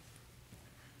N1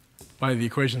 by the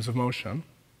equations of motion.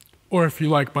 Or if you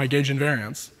like, by gauge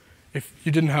invariance. If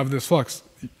you didn't have this flux,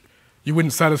 you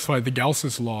wouldn't satisfy the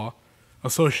Gauss's law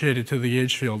associated to the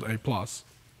gauge field A plus.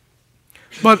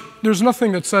 But there's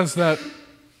nothing that says that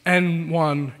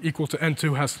N1 equal to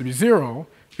N2 has to be 0,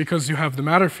 because you have the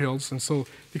matter fields, and so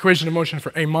the equation of motion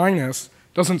for A minus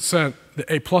doesn't set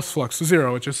the A plus flux to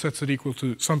 0, it just sets it equal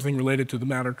to something related to the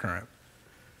matter current.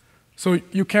 So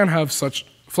you can have such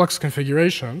flux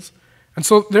configurations, and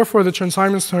so therefore the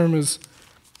Chern-Simons term is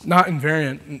not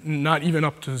invariant, not even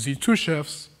up to Z2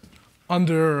 shifts,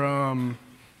 under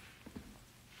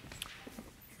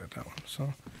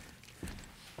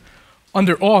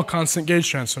under all constant gauge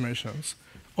transformations.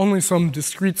 Only some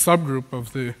discrete subgroup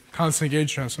of the constant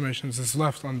gauge transformations is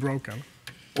left unbroken,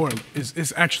 or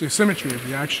is actually a symmetry of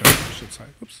the action, I should say.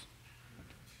 Oops.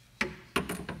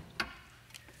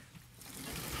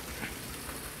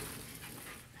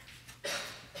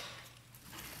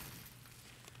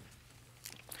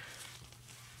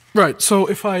 Right, so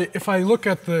if I look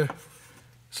at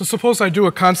so suppose I do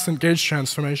a constant gauge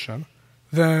transformation,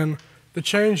 then the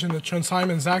change in the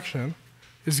Chern-Simons action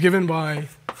is given by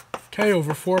K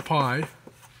over 4 pi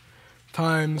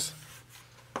times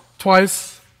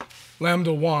twice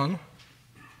lambda 1.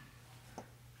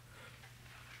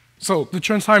 So the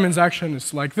Chern-Simons action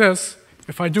is like this.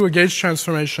 If I do a gauge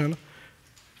transformation,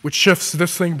 which shifts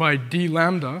this thing by d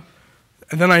lambda,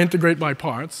 and then I integrate by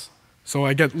parts, so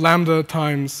I get lambda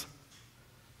times,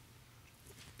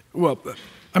 well,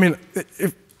 I mean,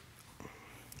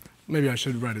 maybe I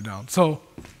should write it down. So,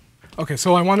 okay,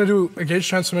 so I want to do a gauge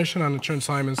transformation on the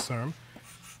Chern-Simons term.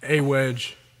 A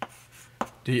wedge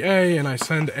dA, and I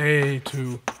send A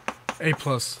to A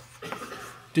plus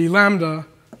d lambda,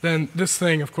 then this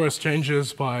thing, of course,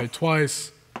 changes by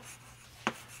twice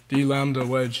d lambda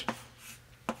wedge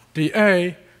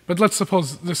dA. But let's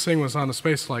suppose this thing was on a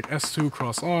space like S2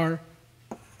 cross R.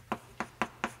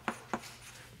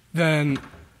 Then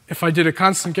if I did a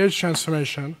constant gauge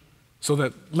transformation, so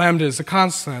that lambda is a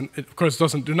constant, it of course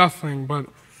doesn't do nothing, but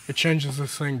it changes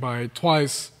this thing by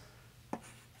twice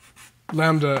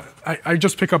lambda. I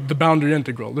just pick up the boundary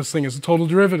integral. This thing is a total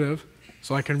derivative,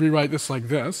 so I can rewrite this like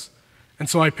this. And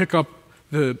so I pick up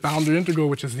the boundary integral,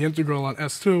 which is the integral on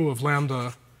S2 of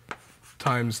lambda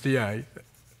times dA,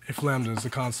 if lambda is a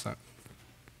constant.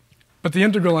 But the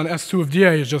integral on S2 of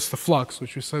dA is just the flux,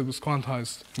 which we said was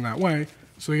quantized in that way.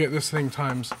 So we get this thing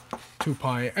times 2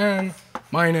 pi n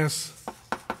minus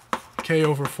k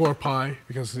over 4 pi,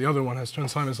 because the other one has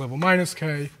Chern-Simons level minus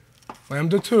k,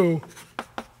 lambda 2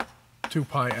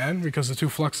 pi n, because the two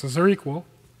fluxes are equal.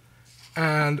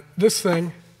 And this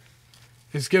thing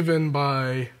is given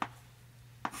by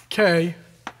k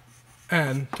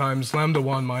n times lambda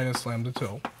 1 minus lambda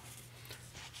 2.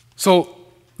 So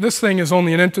this thing is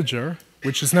only an integer,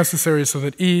 which is necessary so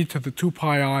that e to the 2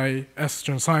 pi I s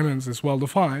Chern-Simons is well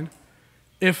defined,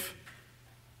 if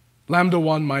lambda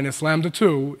 1 minus lambda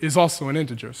 2 is also an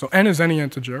integer. So n is any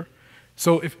integer.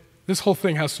 So if this whole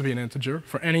thing has to be an integer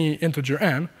for any integer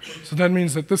n, so that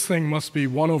means that this thing must be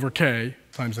 1 over k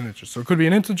times an integer. So it could be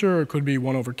an integer, or it could be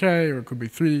 1 over k, or it could be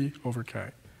 3 over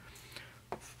k.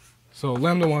 So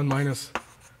lambda 1 minus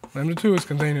lambda 2 is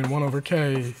contained in 1 over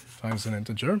k times an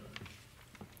integer.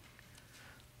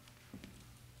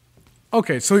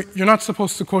 Okay, so you're not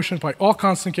supposed to quotient by all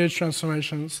constant gauge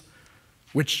transformations,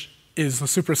 which is the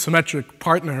supersymmetric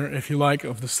partner, if you like,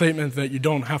 of the statement that you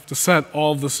don't have to set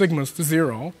all the sigmas to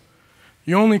 0.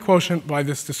 You only quotient by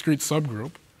this discrete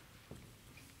subgroup.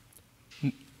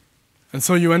 And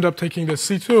so you end up taking this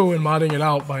C2 and modding it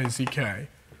out by zk.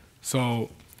 So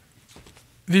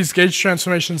these gauge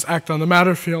transformations act on the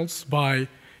matter fields by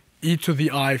e to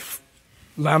the I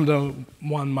lambda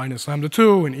 1 minus lambda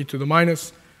 2 and e to the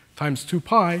minus times 2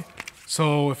 pi.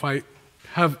 So if I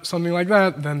have something like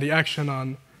that, then the action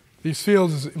on these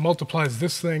fields is it multiplies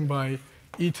this thing by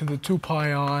e to the 2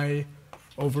 pi I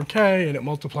over k, and it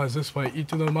multiplies this by e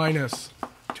to the minus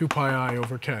 2 pi I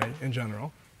over k in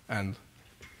general, and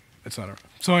etc.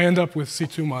 So I end up with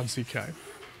C2 mod zk.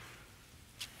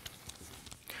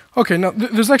 Okay, now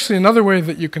there's actually another way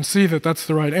that you can see that that's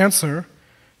the right answer,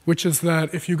 which is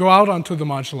that if you go out onto the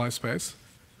moduli space,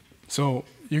 so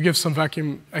you give some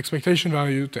vacuum expectation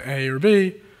value to A or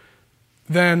B,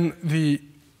 then the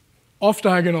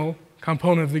off-diagonal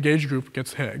component of the gauge group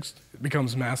gets Higgsed. It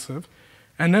becomes massive.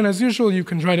 And then, as usual, you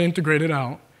can try to integrate it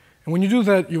out. And when you do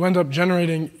that, you end up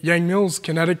generating Yang-Mills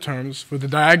kinetic terms for the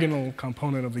diagonal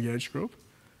component of the gauge group.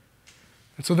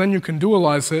 And so then you can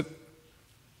dualize it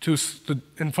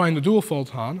and find the dual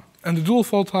photon. And the dual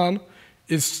photon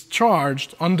is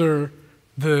charged under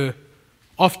the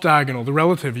off-diagonal, the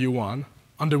relative U1,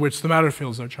 under which the matter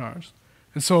fields are charged.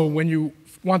 And so when you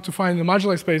want to find the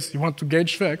moduli space you want to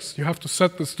gauge fix, you have to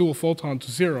set this dual photon to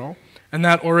 0, and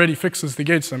that already fixes the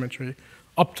gauge symmetry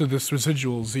up to this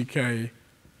residual zk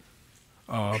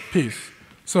piece.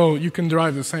 So you can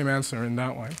derive the same answer in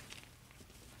that way.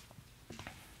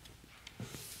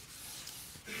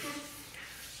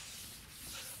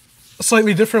 A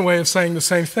slightly different way of saying the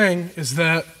same thing is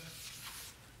that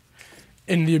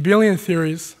in the abelian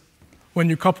theories, when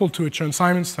you couple to a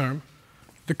Chern-Simons term,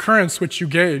 the currents which you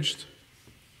gauged,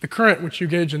 the current which you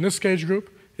gauge in this gauge group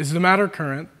is the matter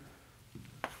current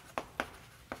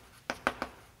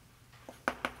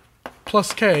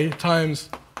plus k times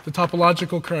the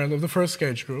topological current of the first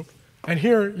gauge group. And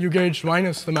here you gauge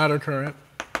minus the matter current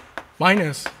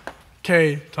minus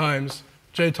k times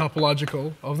j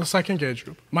topological of the second gauge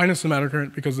group, minus the matter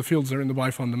current because the fields are in the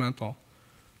bifundamental.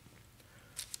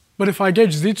 But if I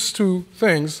gauge these two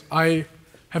things, I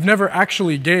have never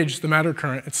actually gauged the matter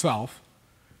current itself.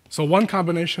 So one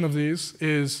combination of these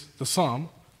is the sum,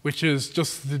 which is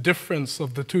just the difference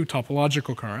of the two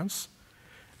topological currents.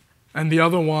 And the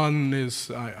other one is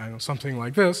I don't know, something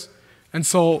like this. And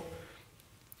so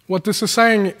what this is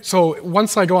saying, so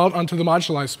once I go out onto the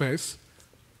moduli space,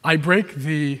 I break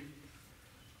the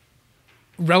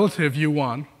relative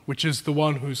U1, which is the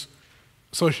one who's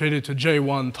associated to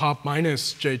J1 top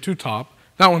minus J2 top.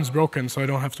 That one's broken, so I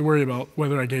don't have to worry about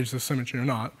whether I gauge this symmetry or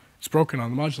not. It's broken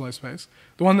on the moduli space.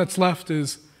 The one that's left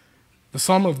is the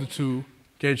sum of the two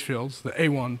gauge fields, the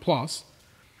A1 plus.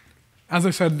 As I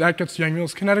said, that gets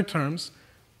Yang-Mills kinetic terms,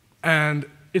 and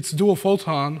its dual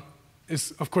photon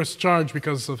is, of course, charged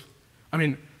because of,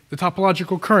 the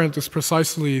topological current is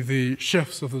precisely the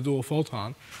shifts of the dual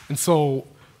photon. And so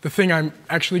the thing I'm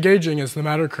actually gauging is the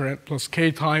matter current plus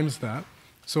k times that.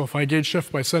 So if I gauge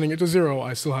shift by setting it to 0,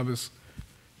 I still have this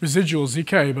residual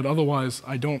zk, but otherwise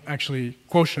I don't actually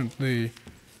quotient the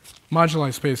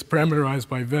moduli space parameterized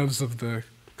by vevs of the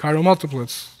chiral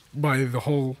multiplets by the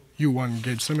whole U1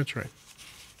 gauge symmetry.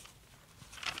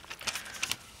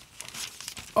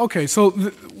 Okay, so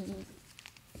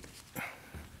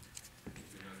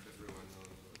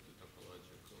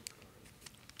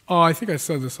oh, I think I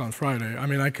said this on Friday. I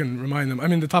mean, I can remind them. I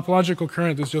mean, the topological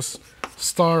current is just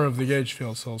star of the gauge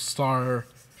field. So star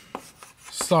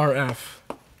F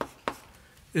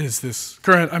is this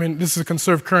current. I mean, this is a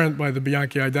conserved current by the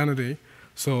Bianchi identity.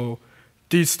 So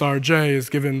D star J is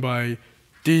given by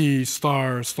D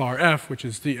star F, which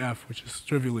is dF, which is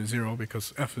trivially 0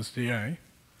 because F is dA.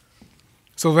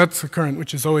 So that's a current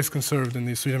which is always conserved in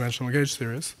these three-dimensional gauge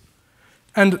theories.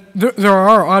 And there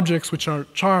are objects which are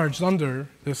charged under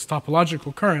this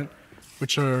topological current,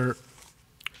 which are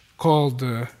called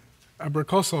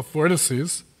Abrikosov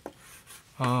vortices.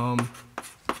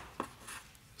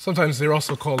 Sometimes they're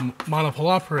also called monopole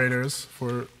operators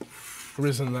for a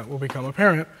reason that will become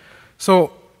apparent.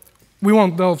 So we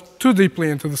won't delve too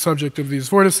deeply into the subject of these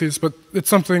vortices, but it's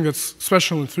something that's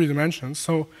special in 3 dimensions.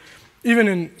 So even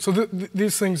in,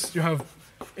 these things you have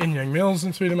in Yang-Mills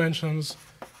in 3 dimensions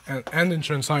and in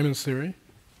Chern-Simons theory.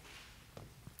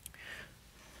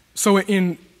 So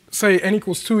in, say, n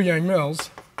equals 2 Yang-Mills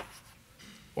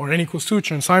or n equals 2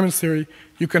 Chern-Simons theory,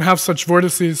 you can have such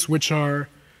vortices which are,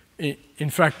 in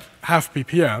fact, half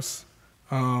BPS.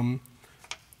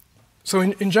 So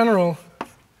in general,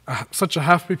 such a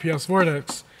half BPS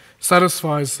vortex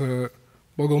satisfies the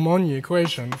Bogomolny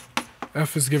equation.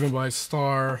 F is given by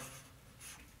star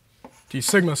d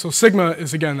sigma. So sigma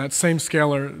is, again, that same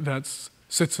scalar that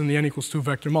sits in the n equals 2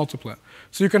 vector multiplet.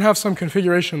 So you can have some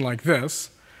configuration like this,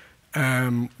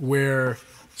 where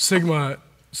sigma,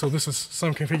 so this is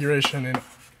some configuration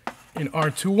in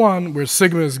R21, where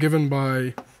sigma is given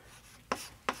by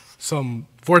some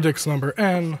vortex number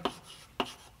n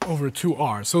over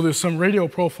 2r. So there's some radial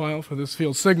profile for this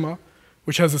field sigma,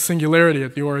 which has a singularity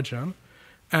at the origin.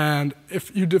 And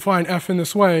if you define F in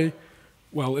this way,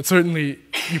 well, it certainly,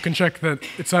 you can check that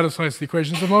it satisfies the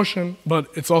equations of motion, but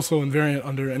it's also invariant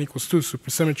under n equals 2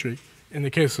 supersymmetry in the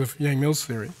case of Yang-Mills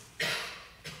theory.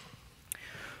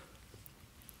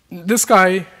 This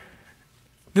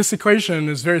equation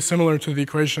is very similar to the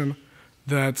equation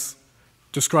that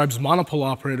describes monopole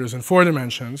operators in 4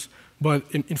 dimensions, but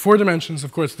in 4 dimensions,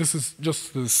 of course, this is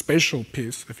just the spatial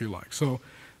piece, if you like. So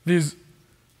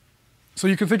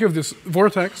you can think of this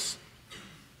vortex.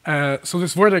 So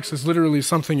this vortex is literally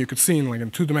something you could see in like a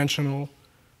 2-dimensional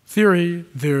theory.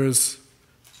 There's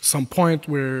some point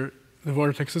where the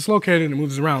vortex is located and it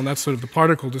moves around. That's sort of the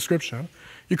particle description.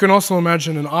 You can also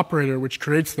imagine an operator which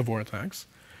creates the vortex.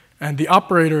 And the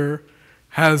operator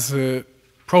has a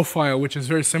profile which is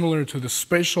very similar to the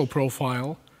spatial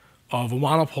profile of a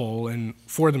monopole in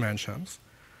 4 dimensions.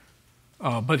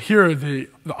 But here, the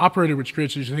operator which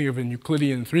creates, you should think of in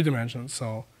Euclidean 3 dimensions.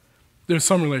 So there's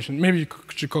some relation. Maybe you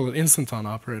should call it instanton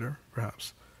operator,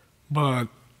 perhaps. But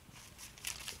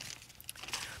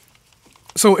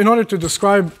so in order to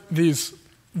describe these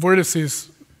vortices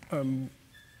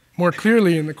more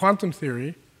clearly in the quantum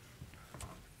theory,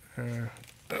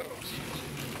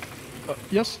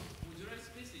 yes? Moduli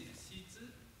space is C2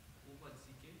 over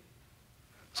ZK?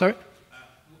 Sorry?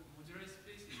 Moduli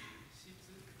space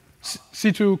is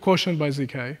C2? C2 quotient by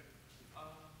ZK.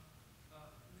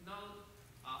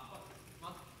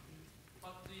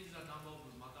 What is the number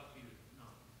of matter field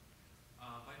now?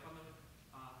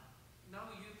 Now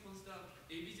you consider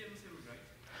ABGM cell, right?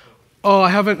 Oh, I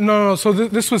haven't. No. So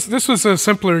this was a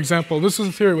simpler example. This is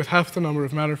a theory with half the number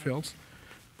of matter fields.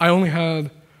 I only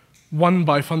had one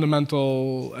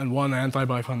bifundamental and one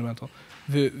anti-bifundamental.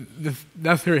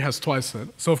 That theory has twice it.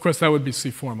 So of course that would be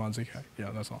C4 mod ZK.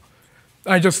 Yeah, that's all.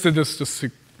 I just did this just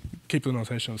to keep the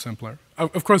notation simpler.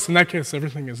 Of course, in that case,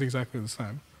 everything is exactly the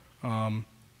same.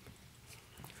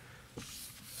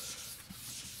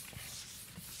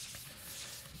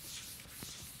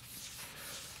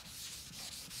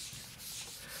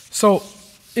 So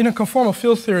in a conformal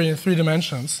field theory in 3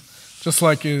 dimensions, just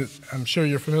like I'm sure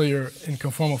you're familiar in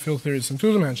conformal field theories in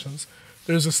 2 dimensions,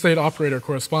 there's a state operator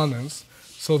correspondence,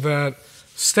 so that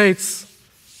states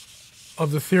of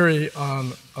the theory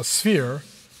on a sphere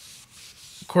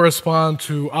correspond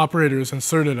to operators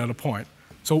inserted at a point.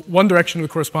 So one direction of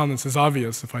the correspondence is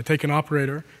obvious. If I take an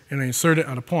operator and I insert it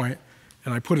at a point,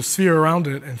 and I put a sphere around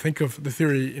it and think of the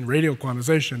theory in radial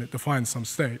quantization, it defines some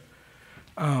state.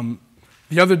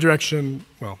 The other direction,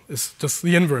 well, is just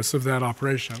the inverse of that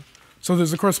operation. So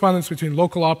there's a correspondence between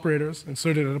local operators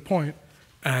inserted at a point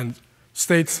and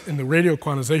states in the radial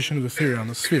quantization of the theory on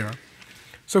the sphere.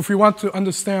 So if we want to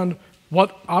understand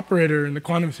what operator in the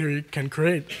quantum theory can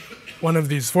create one of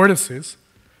these vortices,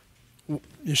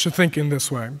 you should think in this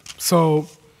way. So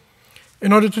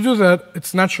in order to do that,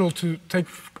 it's natural to take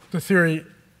the theory,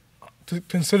 to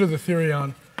consider the theory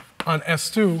on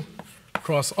S2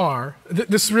 cross R.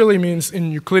 This really means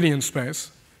in Euclidean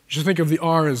space. You should think of the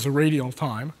R as the radial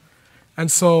time. And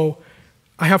so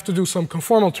I have to do some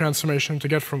conformal transformation to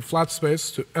get from flat space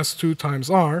to S2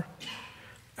 times R.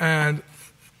 And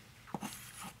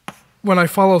when I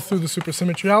follow through the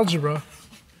supersymmetry algebra,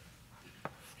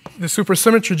 the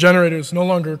supersymmetry generators no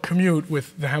longer commute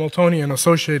with the Hamiltonian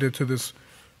associated to this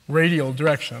radial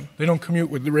direction. They don't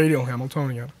commute with the radial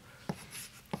Hamiltonian.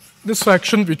 This fact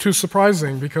shouldn't be too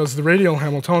surprising because the radial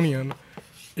Hamiltonian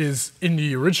is, in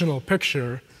the original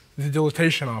picture, the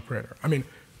dilatation operator. I mean,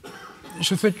 you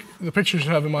should think, the picture you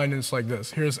should have in mind is like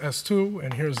this. Here's S2,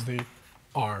 and here's the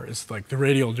R. It's like the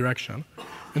radial direction.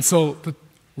 And so the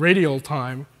radial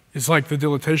time is like the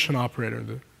dilatation operator,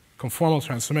 the conformal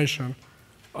transformation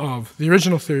of the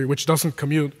original theory, which doesn't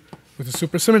commute with the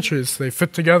supersymmetries. They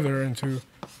fit together into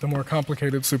the more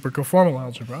complicated superconformal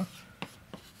algebra.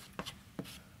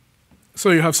 So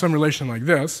you have some relation like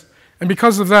this. And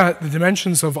because of that, the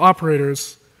dimensions of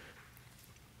operators,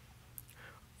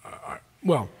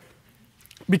 well,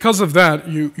 because of that,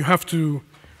 you have to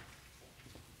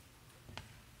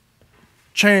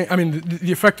change, I mean,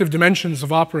 the effective dimensions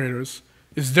of operators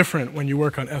is different when you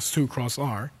work on S2 cross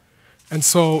R. And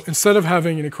so instead of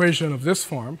having an equation of this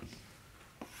form,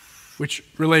 which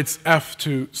relates F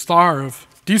to star of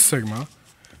d sigma,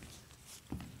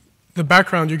 the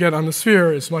background you get on the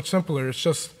sphere is much simpler. It's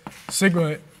just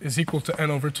sigma is equal to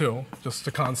n over 2, just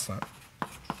a constant.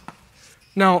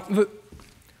 Now, the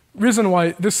reason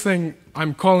why this thing,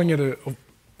 I'm calling it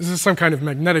this is some kind of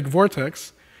magnetic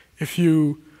vortex. If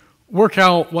you work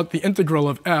out what the integral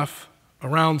of F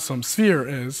around some sphere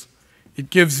is, it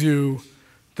gives you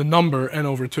the number n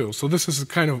over 2. So this is a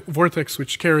kind of vortex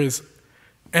which carries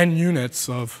n units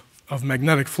of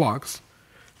magnetic flux.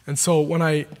 And so when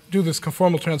I do this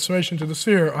conformal transformation to the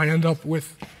sphere, I end up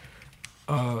with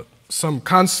some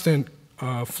constant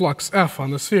flux F on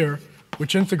the sphere,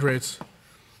 which integrates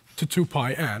to 2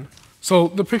 pi n. So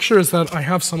the picture is that I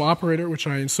have some operator which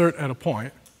I insert at a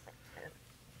point.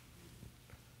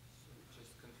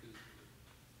 Just confused.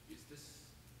 Is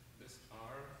this R,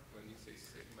 when you say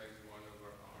sigma is 1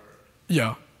 over R,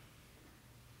 Yeah.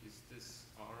 is this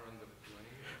R on the plane?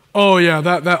 Oh yeah,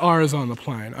 that R is on the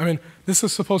plane. I mean, this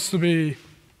is supposed to be,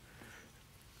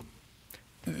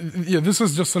 yeah, this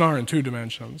is just an R in 2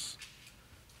 dimensions.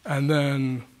 And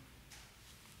then,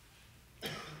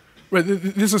 right,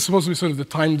 this is supposed to be sort of the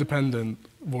time-dependent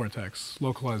vortex,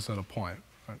 localized at a point.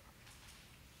 Right?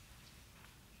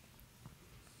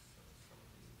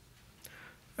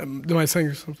 Am I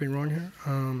saying something wrong here?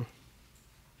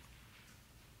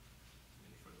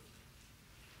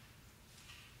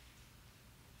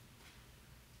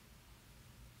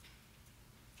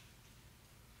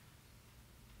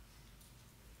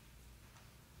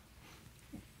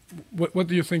 What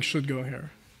do you think should go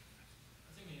here?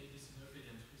 I think it is in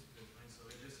Euclidean space, right? So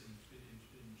it is in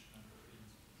Euclidean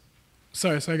space.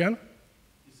 Sorry, say again?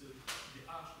 The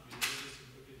R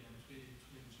should be just in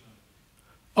Euclidean.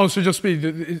 Oh, so just be,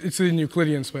 it's in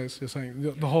Euclidean space, you're saying,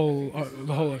 the whole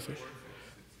thing.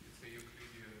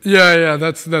 Yeah,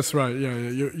 that's right. Yeah,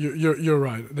 you're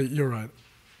right. You're right.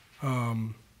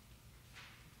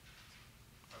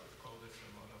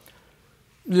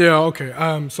 Yeah,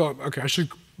 okay. So, okay, I should,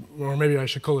 or maybe I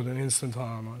should call it an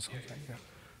instanton or something. Yeah.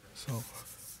 So.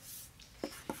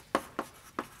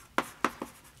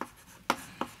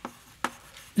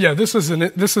 Yeah, this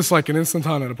is like an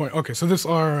instanton at a point. Okay, so this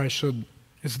R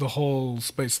is the whole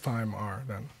space-time R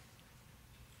then.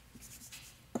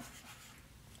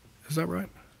 Is that right?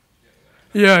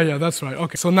 Yeah, that's right.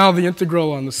 Okay, so now the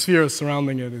integral on the sphere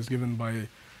surrounding it is given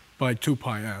by 2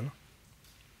 pi n.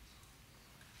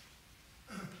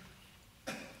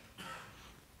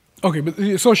 Okay, but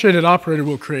the associated operator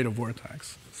will create a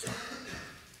vortex. So.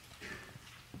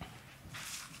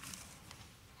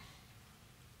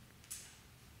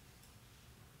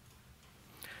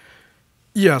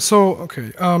 Yeah, so,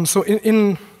 okay. So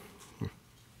I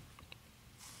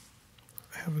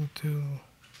haven't to.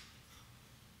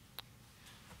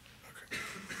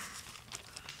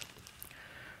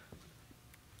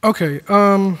 Okay,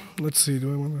 let's see,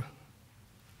 do I want to?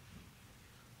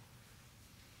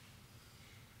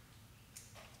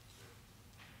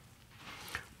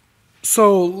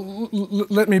 So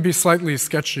let me be slightly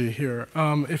sketchy here.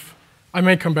 If I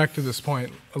may come back to this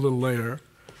point a little later.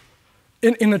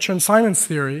 In the Chern-Simons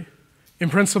theory, in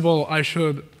principle, I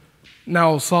should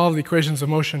now solve the equations of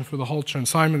motion for the whole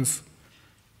Chern-Simons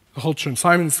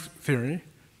theory,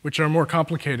 which are more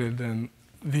complicated than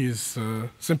these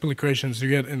simple equations you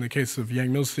get in the case of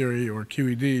Yang-Mills theory or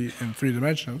QED in 3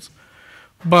 dimensions.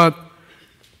 But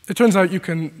it turns out you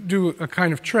can do a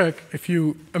kind of trick if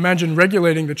you imagine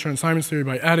regulating the Chern-Simons theory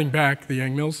by adding back the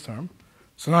Yang-Mills term.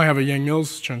 So now I have a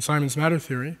Yang-Mills Chern-Simons matter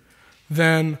theory.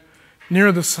 Then near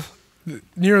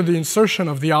the insertion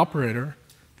of the operator,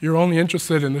 you're only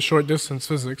interested in the short distance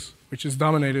physics, which is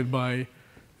dominated by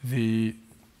the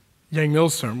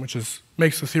Yang-Mills term, which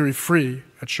makes the theory free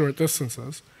at short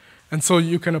distances. And so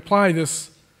you can apply the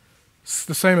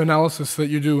same analysis that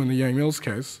you do in the Yang-Mills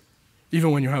case,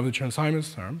 even when you have the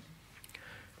Chern-Simons term,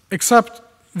 except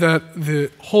that the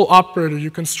whole operator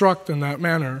you construct in that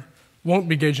manner won't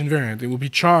be gauge invariant. It will be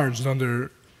charged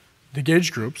under the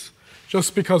gauge groups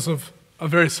just because of a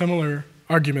very similar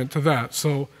argument to that.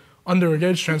 So under a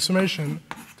gauge transformation,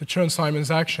 the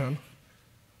Chern-Simons action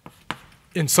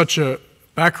in such a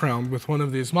background with one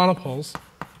of these monopoles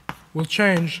will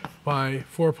change by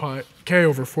 4 pi, k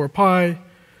over 4 pi,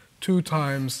 2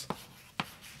 times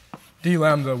d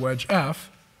lambda wedge f.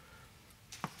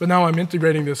 But now I'm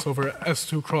integrating this over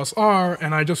S2 cross R,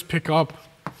 and I just pick up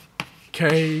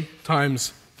k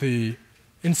times the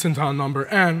instanton number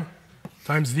n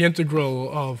times the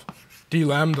integral of d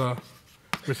lambda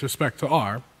with respect to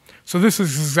r. So this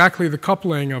is exactly the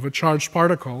coupling of a charged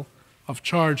particle of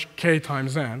charge k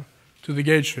times n to the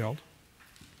gauge field.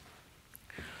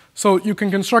 So you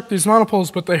can construct these monopoles,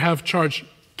 but they have charge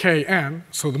kn.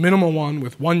 So the minimal one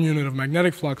with 1 unit of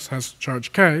magnetic flux has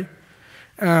charge k.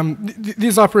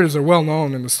 These operators are well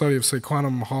known in the study of, say,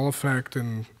 quantum Hall effect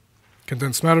and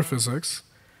condensed matter physics.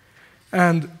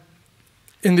 And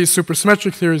in these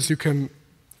supersymmetric theories, you can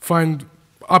find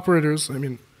operators,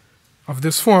 of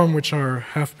this form, which are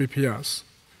half BPS.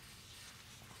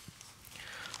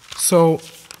 So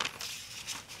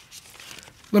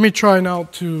let me try now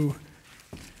to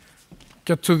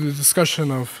get to the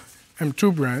discussion of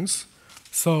M2-branes.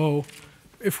 So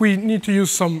if we need to use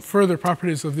some further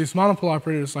properties of these monopole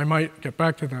operators, I might get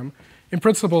back to them. In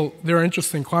principle, there are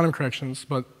interesting quantum corrections,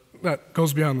 but that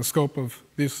goes beyond the scope of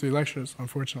these 3 lectures,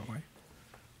 unfortunately.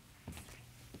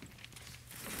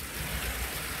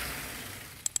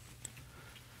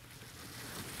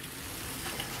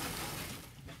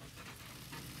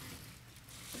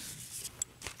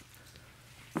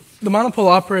 The monopole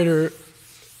operator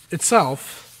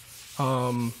itself,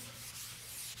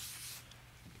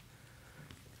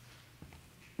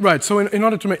 right, so in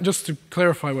order to make, just to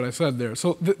clarify what I said there,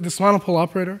 so this monopole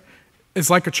operator is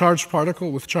like a charged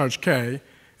particle with charge k.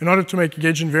 In order to make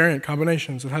gauge invariant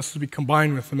combinations, it has to be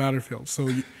combined with the matter field. So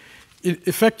it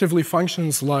effectively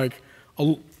functions like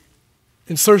an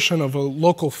insertion of a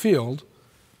local field,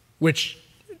 which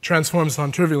transforms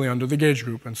non-trivially under the gauge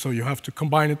group, and so you have to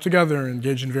combine it together in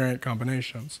gauge invariant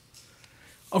combinations.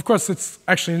 Of course, it's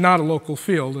actually not a local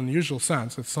field in the usual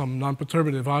sense. It's some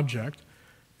non-perturbative object.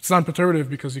 It's non-perturbative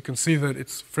because you can see that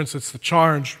it's, for instance, the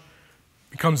charge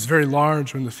becomes very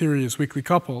large when the theory is weakly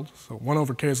coupled. So 1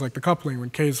 over k is like the coupling.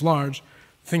 When k is large,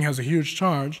 the thing has a huge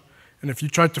charge. And if you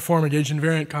try to form a gauge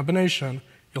invariant combination,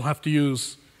 you'll have to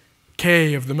use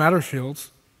k of the matter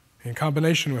fields in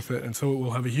combination with it, and so it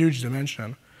will have a huge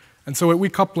dimension. And so at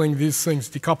weak coupling, these things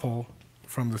decouple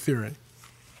from the theory.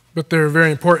 But they're very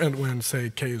important when,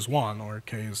 say, k is 1 or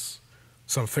k is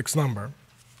some fixed number.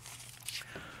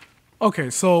 Okay,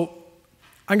 so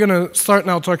I'm going to start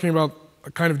now talking about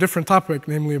a kind of different topic,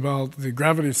 namely about the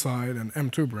gravity side and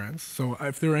M2-branes. So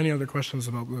if there are any other questions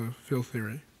about the field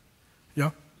theory.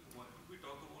 Yeah? Why don't we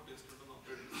talk about external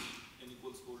operators, n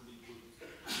equals 4, d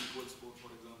equals 4,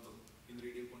 for example, in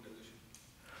radial quantization?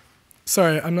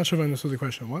 Sorry, I'm not sure if I understood the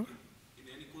question. What? In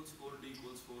n equals 4, d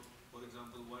equals 4, for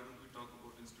example, why don't we talk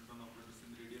about instanton operators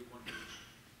in radial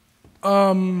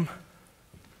quantization?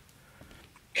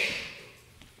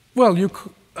 Well,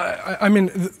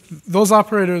 those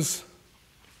operators.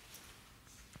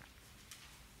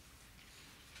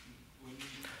 When we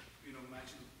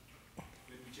match,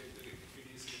 when we check the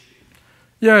radius.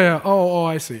 Yeah. Oh,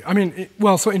 I see.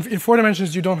 So in 4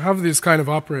 dimensions, you don't have these kind of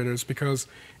operators because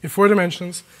in 4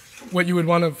 dimensions, what you would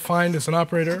want to find is an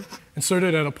operator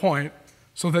inserted at a point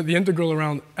so that the integral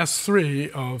around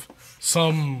S3 of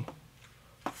some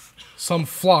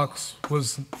flux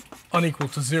was unequal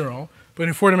to 0. But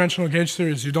in 4-dimensional gauge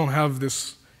theories, you don't have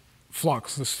this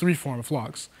flux, this 3-form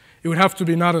flux. It would have to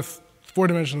be not a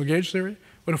 4-dimensional gauge theory,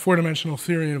 but a four-dimensional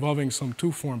theory involving some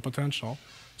two-form potential,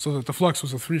 so that the flux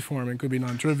was a three-form and could be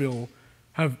non-trivial,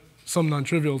 have some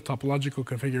non-trivial topological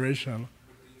configuration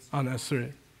on S3.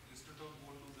 Instead of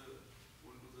won't do the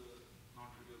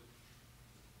non-trivial,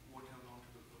 won't have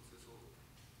non-trivial fluxes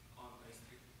on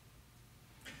S3.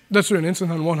 That's true. An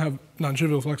instanton won't have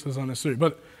non-trivial fluxes on S3,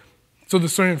 but so the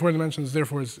story in four dimensions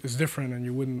therefore is different, and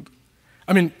you wouldn't.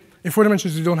 I mean, in four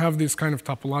dimensions you don't have these kind of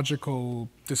topological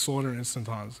disorder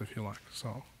instantons, if you like.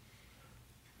 So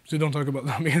you don't talk about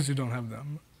them because you don't have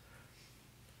them.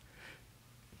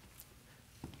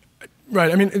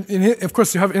 Right. I mean, of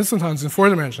course, you have instantons in four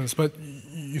dimensions, but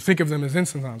you think of them as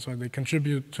instantons, right? They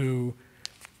contribute to,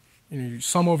 you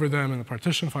sum over them in the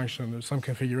partition function. There's some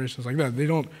configurations like that.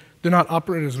 They're not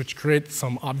operators which create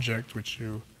some object which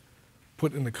you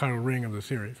put in the chiral ring of the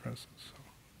theory, for instance. So.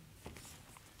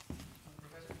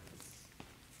 Professor,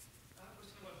 I have a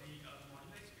question about the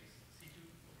moduli space, C2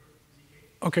 over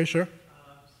ZK. Okay, sure.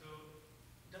 So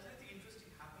does anything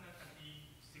interesting happen at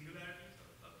the singularities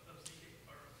of ZK?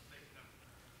 Or like,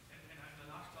 and in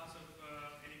the last class of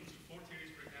n equals to 4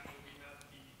 theories, for example,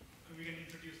 we can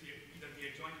introduce either the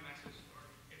adjoint masses or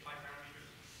phi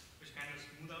parameters, which kind of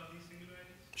smooth out these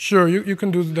singularities. Sure, you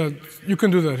can do that. You can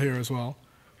do that here as well.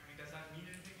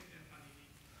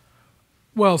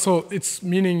 Well, so its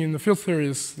meaning in the field theory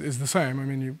is the same. I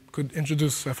mean, you could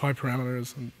introduce Fi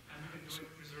parameters. And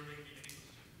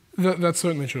that's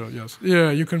certainly true, yes.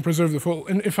 Yeah, you can preserve the full.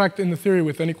 In fact, in the theory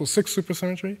with n equals 6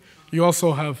 supersymmetry, you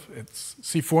also have its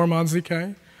C4 mod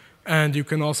ZK, and you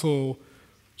can also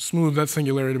smooth that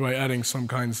singularity by adding some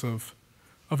kinds of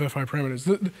Fi parameters.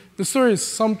 The story is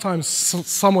sometimes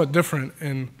somewhat different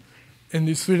in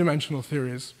these three-dimensional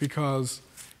theories, because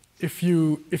if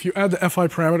you add the Fi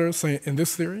parameters, say in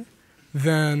this theory,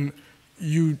 then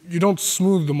you don't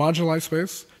smooth the moduli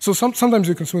space. So sometimes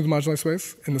you can smooth the moduli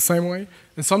space in the same way,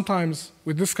 and sometimes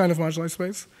with this kind of moduli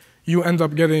space, you end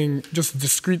up getting just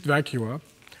discrete vacua.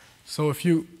 So if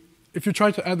you try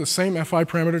to add the same Fi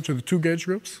parameter to the two gauge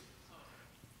groups,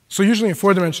 so usually in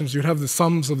four dimensions you'd have the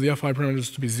sums of the Fi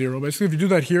parameters to be 0. Basically, if you do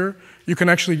that here, you can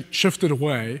actually shift it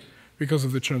away because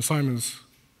of the Chern-Simons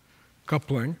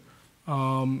coupling.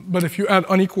 But if you add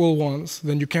unequal ones,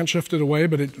 then you can't shift it away,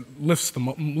 but it lifts the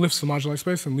moduli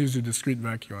space and leaves you discrete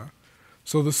vacua.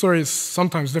 So the story is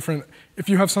sometimes different. If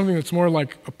you have something that's more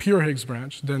like a pure Higgs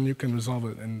branch, then you can resolve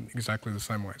it in exactly the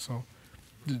same way. So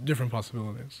different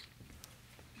possibilities.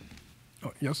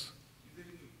 Oh, yes?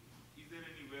 Is there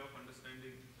any way of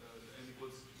understanding the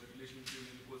relation between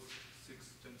n equals 6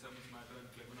 Chern-Simons matter and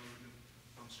Klebanov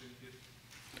constraint here?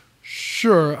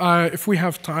 Sure. If we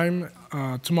have time,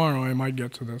 tomorrow I might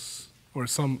get to this, or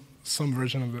some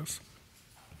version of this.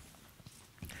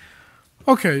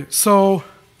 Okay, so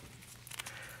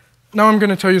now I'm going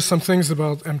to tell you some things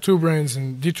about M2-branes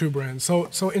and D2-branes.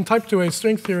 So in type 2a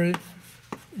string theory,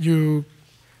 you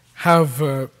have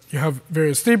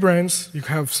various D-branes. You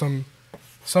have some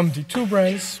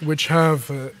D2-branes, which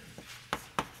have,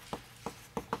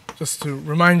 just to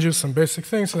remind you some basic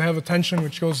things, so they have a tension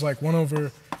which goes like 1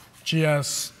 over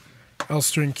GS L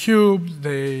string cubed.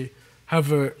 They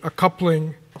have a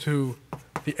coupling to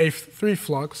the A3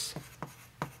 flux,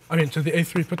 to the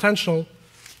A3 potential,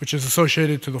 which is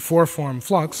associated to the 4-form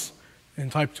flux in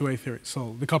type 2a theory.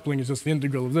 So the coupling is just the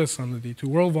integral of this on the D2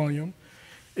 world volume.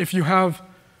 If you have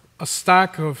a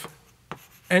stack of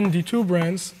n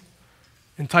D2-branes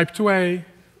in type 2a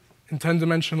in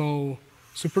 10-dimensional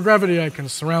supergravity, I can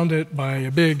surround it by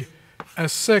a big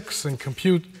S6 and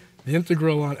compute the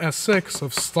integral on S6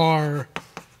 of star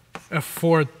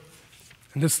F4,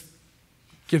 and this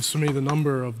gives me the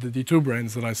number of the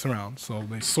D2-branes that I surround. So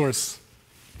they source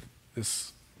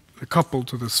this, they're coupled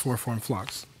to this 4-form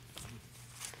flux.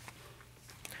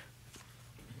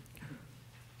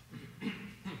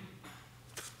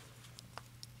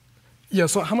 Yeah,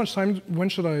 so how much time, when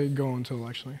should I go until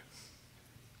actually?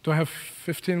 Do I have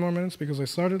 15 more minutes because I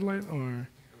started late, or?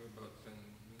 About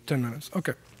 10 minutes,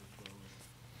 okay.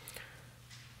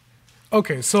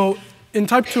 Okay, so in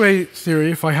type 2a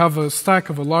theory, if I have a stack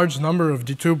of a large number of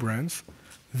D2-branes,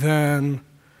 then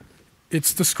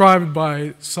it's described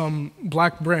by some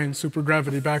black brane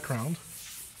supergravity background.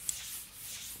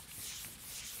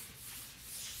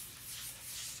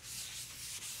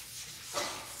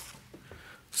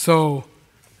 So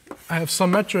I have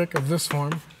some metric of this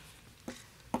form,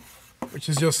 which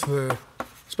is just the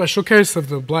special case of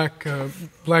the black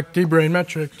D-brane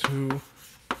metric to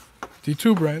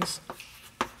D2-branes.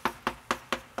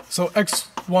 So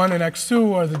x1 and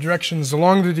x2 are the directions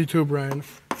along the D2-brane,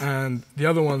 and the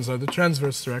other ones are the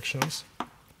transverse directions.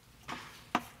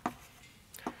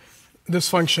 This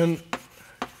function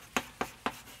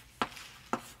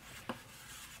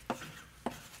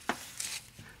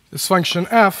this function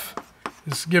f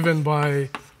is given by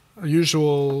a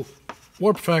usual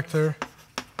warp factor.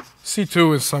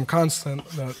 C2 is some constant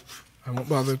that I won't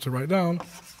bother to write down.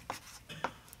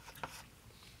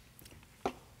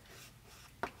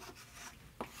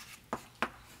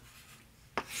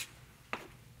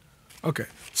 Okay,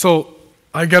 so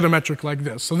I get a metric like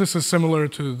this. So this is similar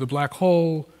to the black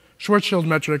hole Schwarzschild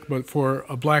metric, but for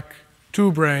a black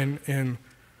 2-brane in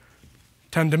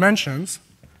 10 dimensions.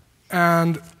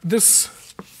 And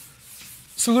this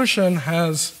solution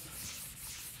has,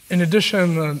 in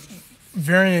addition, a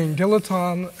varying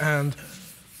dilaton and,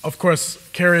 of course,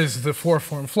 carries the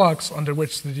 4-form flux under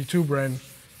which the D2-brane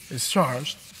is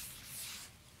charged.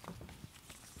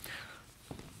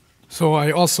 So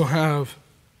I also have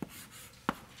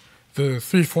the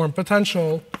 3-form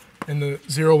potential in the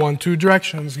 0, 1, 2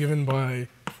 directions given by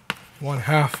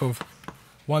 1/2 of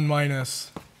 1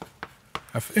 minus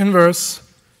F inverse.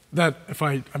 That,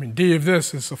 D of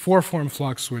this is a 4-form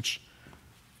flux which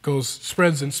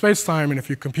spreads in space-time, and if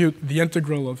you compute the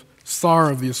integral of star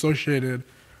of the associated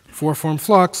 4-form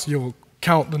flux, you'll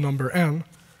count the number n,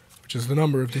 which is the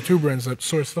number of D2-branes that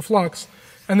source the flux.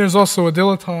 And there's also a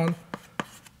dilaton,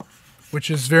 which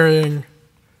is varying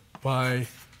by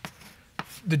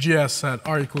the GS at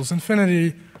r equals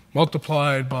infinity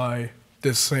multiplied by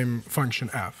this same function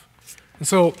f. And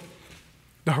so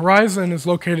the horizon is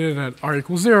located at r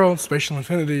equals 0, spatial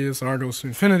infinity is r goes to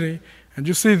infinity, and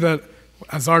you see that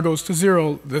as r goes to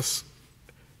 0, this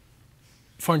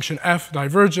function f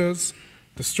diverges,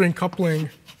 the string coupling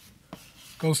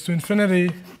goes to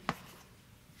infinity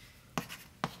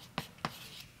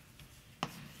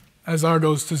as r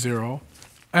goes to 0,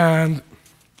 and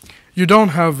you don't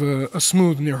have a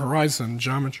smooth near horizon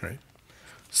geometry.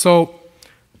 So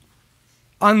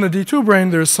on the D2-brane,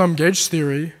 there's some gauge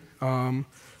theory.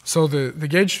 So the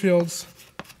gauge fields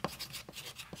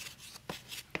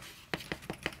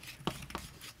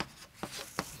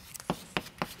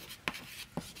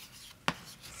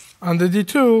on the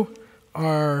D2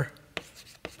 are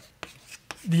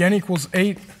the n equals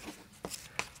 8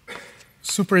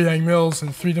 super Yang-Mills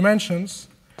in 3 dimensions.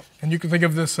 And you can think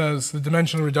of this as the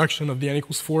dimensional reduction of the n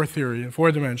equals 4 theory in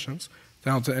 4 dimensions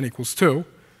down to n equals 2.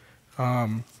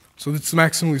 So it's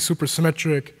maximally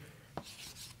supersymmetric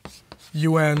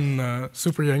UN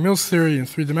super Yang-Mills theory in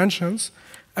 3 dimensions.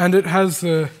 And it has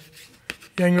the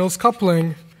Yang-Mills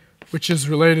coupling, which is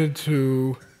related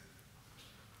to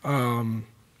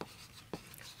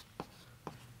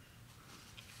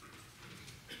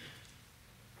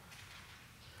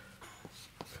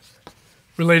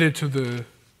the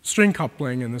string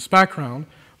coupling in this background.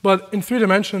 But in 3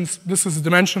 dimensions, this is a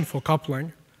dimensionful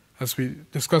coupling, as we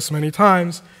discussed many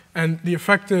times. And the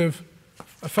effective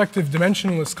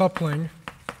dimensionless coupling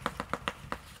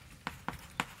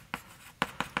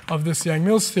of this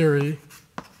Yang-Mills theory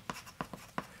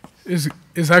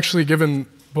is actually given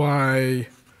by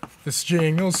this J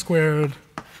Yang-Mills squared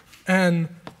n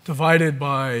divided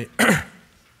by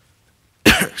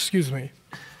excuse me,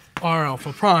 r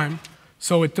alpha prime.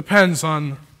 So it depends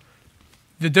on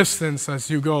the distance as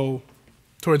you go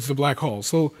towards the black hole.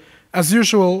 So as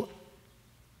usual,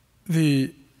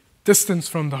 the distance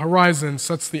from the horizon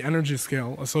sets the energy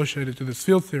scale associated to this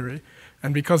field theory.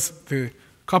 And because the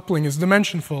coupling is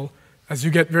dimensionful, as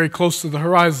you get very close to the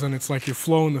horizon, it's like you've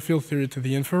flown the field theory to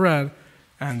the infrared,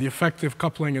 and the effective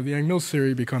coupling of the Yang-Mills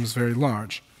theory becomes very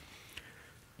large.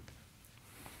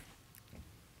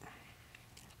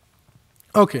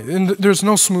 Okay, and there's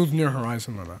no smooth near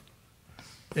horizon limit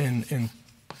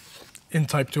in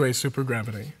type 2a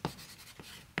supergravity.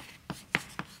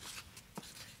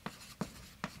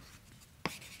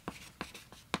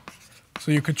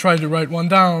 So you could try to write one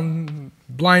down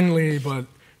blindly, but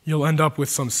you'll end up with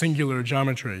some singular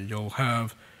geometry. You'll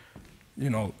have,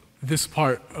 this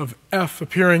part of f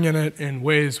appearing in it in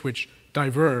ways which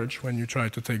diverge when you try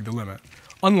to take the limit.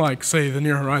 Unlike, say, the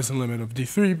near horizon limit of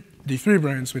D3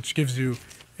 branes, which gives you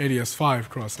ADS5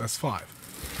 cross S5.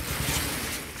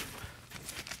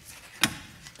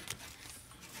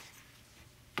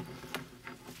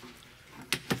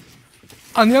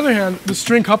 On the other hand, the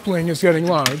string coupling is getting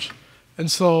large, and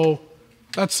so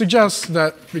that suggests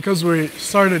that because we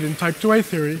started in type 2a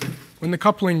theory, when the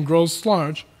coupling grows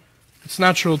large, it's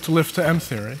natural to lift to M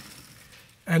theory.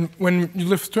 And when you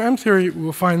lift to M theory,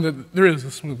 we'll find that there is a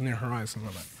smooth near horizon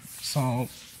limit. So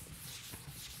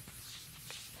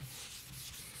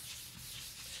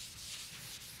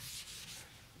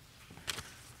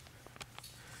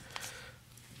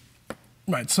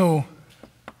right, so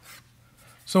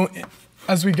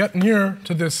as we get near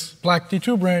to this black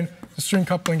D2 brane, the string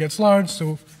coupling gets large,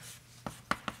 so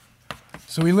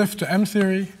So we lift to M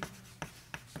theory.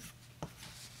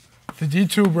 The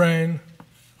D2 brane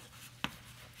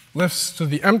lifts to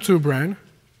the M2 brane.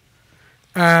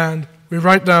 And we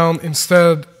write down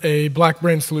instead a black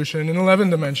brane solution in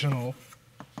 11-dimensional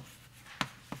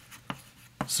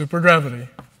supergravity.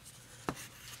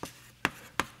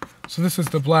 So this is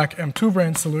the black M2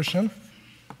 brane solution.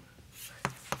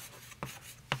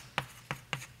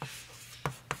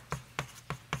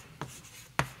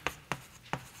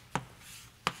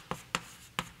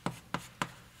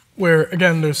 Where,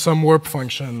 again, there's some warp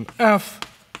function f.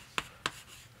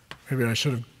 Maybe I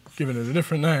should have given it a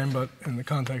different name, but in the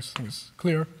context, I think it's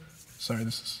clear. Sorry,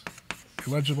 this is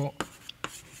illegible.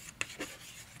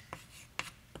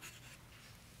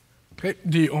 Okay,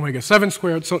 d omega 7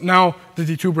 squared. So now the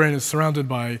D2 brane is surrounded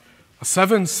by a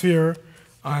 7 sphere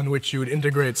on which you would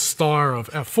integrate star of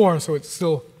F4, so it's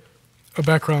still a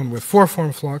background with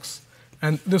 4-form flux.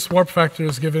 And this warp factor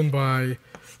is given by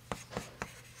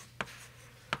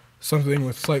something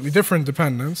with slightly different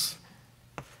dependence,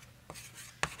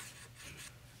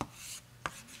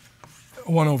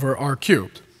 1 over r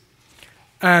cubed.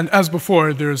 And as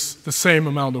before, there's the same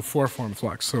amount of 4-form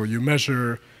flux. So you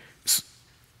measure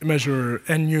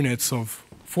n units of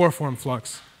 4-form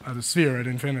flux at a sphere at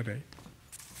infinity.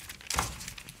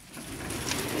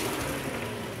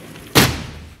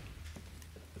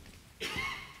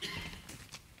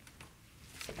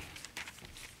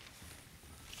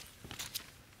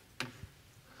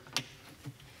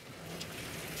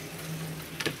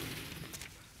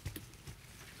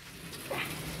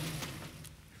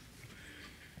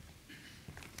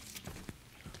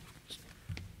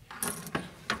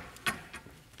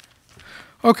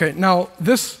 Okay, now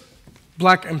this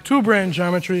black M2 brane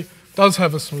geometry does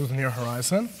have a smooth near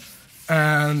horizon.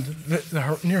 And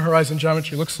the near horizon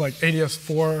geometry looks like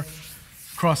ADS4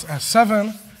 cross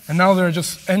S7. And now there are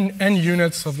just n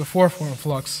units of the 4-form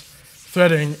flux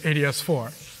threading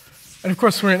ADS4. And of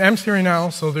course, we're in M theory now,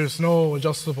 so there's no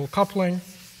adjustable coupling.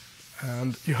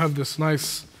 And you have this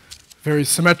nice, very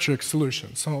symmetric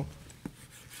solution. So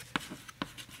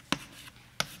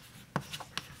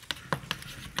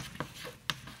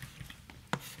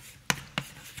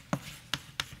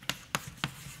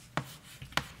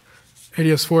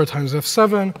ADS4 times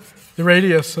F7. The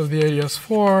radius of the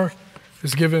ADS4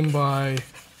 is given by,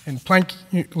 in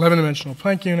 11-dimensional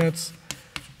Planck units,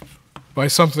 by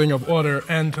something of order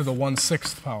n to the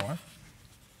 1/6 power.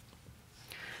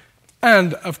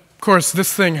 And of course,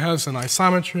 this thing has an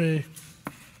isometry,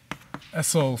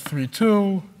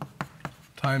 SO32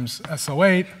 times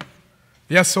SO8.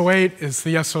 The SO8 is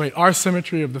the SO8R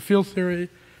symmetry of the field theory.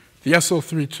 The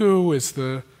SO32 is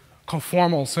the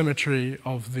conformal symmetry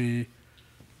of the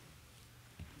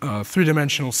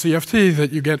 3-dimensional CFT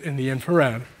that you get in the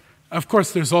infrared. Of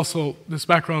course, there's also, this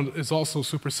background is also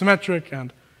supersymmetric,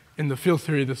 and in the field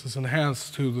theory, this is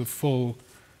enhanced to the full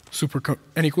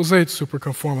n equals 8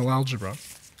 superconformal algebra.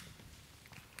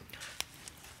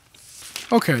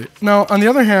 Okay, now on the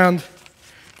other hand,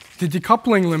 the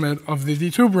decoupling limit of the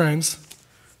D2 branes,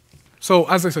 so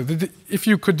as I said, if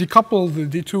you could decouple the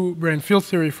D2 brane field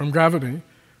theory from gravity,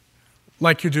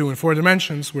 like you do in 4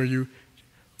 dimensions, where you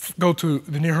go to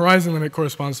the near horizon limit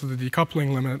corresponds to the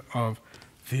decoupling limit of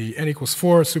the n equals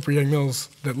 4 super Yang-Mills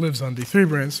that lives on D3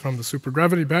 branes from the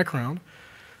supergravity background,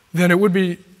 then it would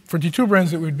be, for D2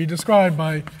 branes, it would be described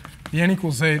by the n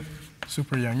equals 8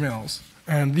 super Yang-Mills.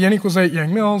 And the n equals 8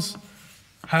 Yang-Mills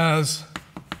has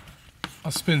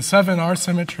a spin 7 R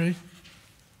symmetry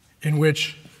in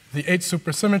which the 8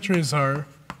 supersymmetries are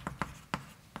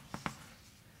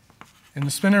in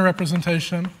the spinor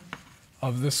representation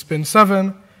of this spin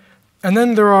 7. And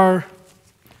then there are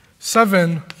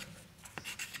 7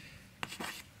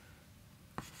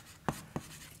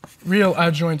 real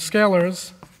adjoint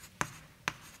scalars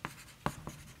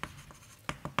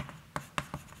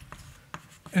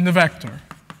in the vector.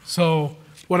 So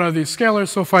what are these scalars?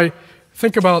 So if I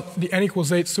think about the n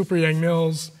equals 8 super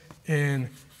Yang-Mills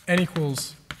in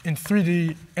in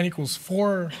 3D n equals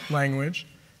 4 language,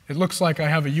 it looks like I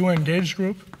have a UN gauge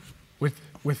group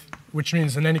which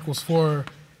means an n equals 4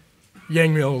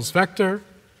 Yang-Mills vector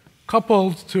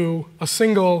coupled to a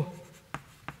single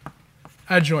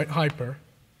adjoint hyper.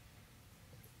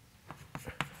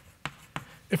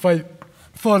 If I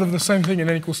thought of the same thing in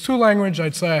n equals 2 language,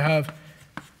 I'd say I have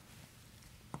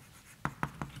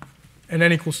an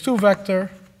n equals 2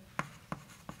 vector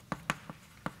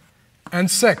and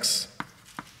 6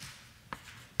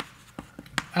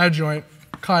 adjoint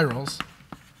chirals.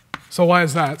 So why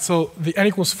is that? So the n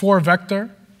equals 4 vector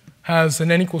has an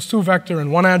n equals 2 vector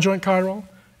and 1 adjoint chiral.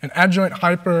 An adjoint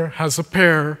hyper has a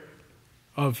pair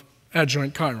of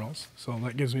adjoint chirals. So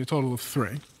that gives me a total of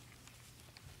 3.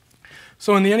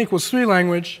 So in the n equals 3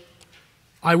 language,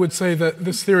 I would say that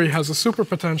this theory has a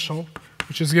superpotential,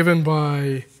 which is given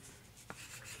by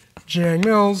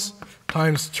Jiang-Mills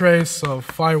times trace of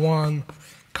phi1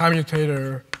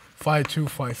 commutator phi2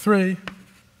 phi3.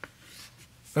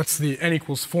 That's the n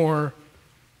equals 4.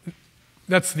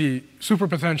 That's the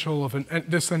superpotential of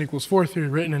this n equals 4 theory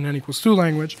written in n equals 2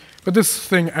 language. But this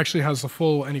thing actually has a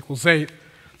full n equals 8.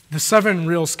 The 7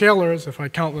 real scalars, if I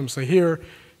count them, say here,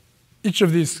 each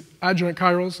of these adjoint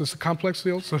chirals is a complex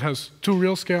field, so it has 2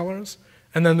 real scalars.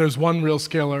 And then there's 1 real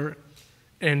scalar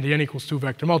in the n equals 2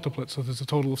 vector multiplet, so there's a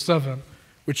total of 7,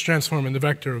 which transform in the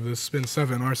vector of this spin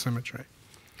 7 R symmetry.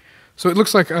 So it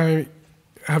looks like I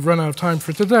have run out of time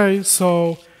for today,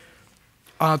 so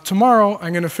tomorrow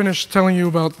I'm going to finish telling you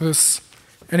about this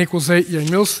n equals 8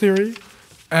 Yang-Mills theory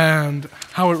and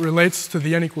how it relates to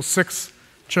the n equals 6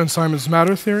 Chern-Simons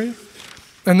matter theory.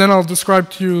 And then I'll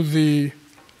describe to you the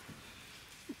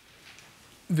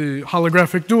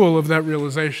holographic dual of that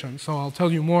realization. So I'll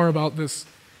tell you more about this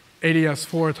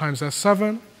ADS4 times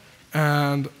S7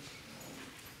 and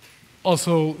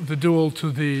also the dual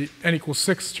to the n equals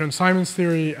 6 Chern-Simons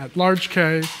theory at large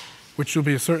K, which will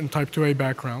be a certain type 2A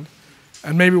background.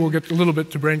 And maybe we'll get a little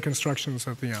bit to brane constructions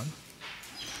at the end.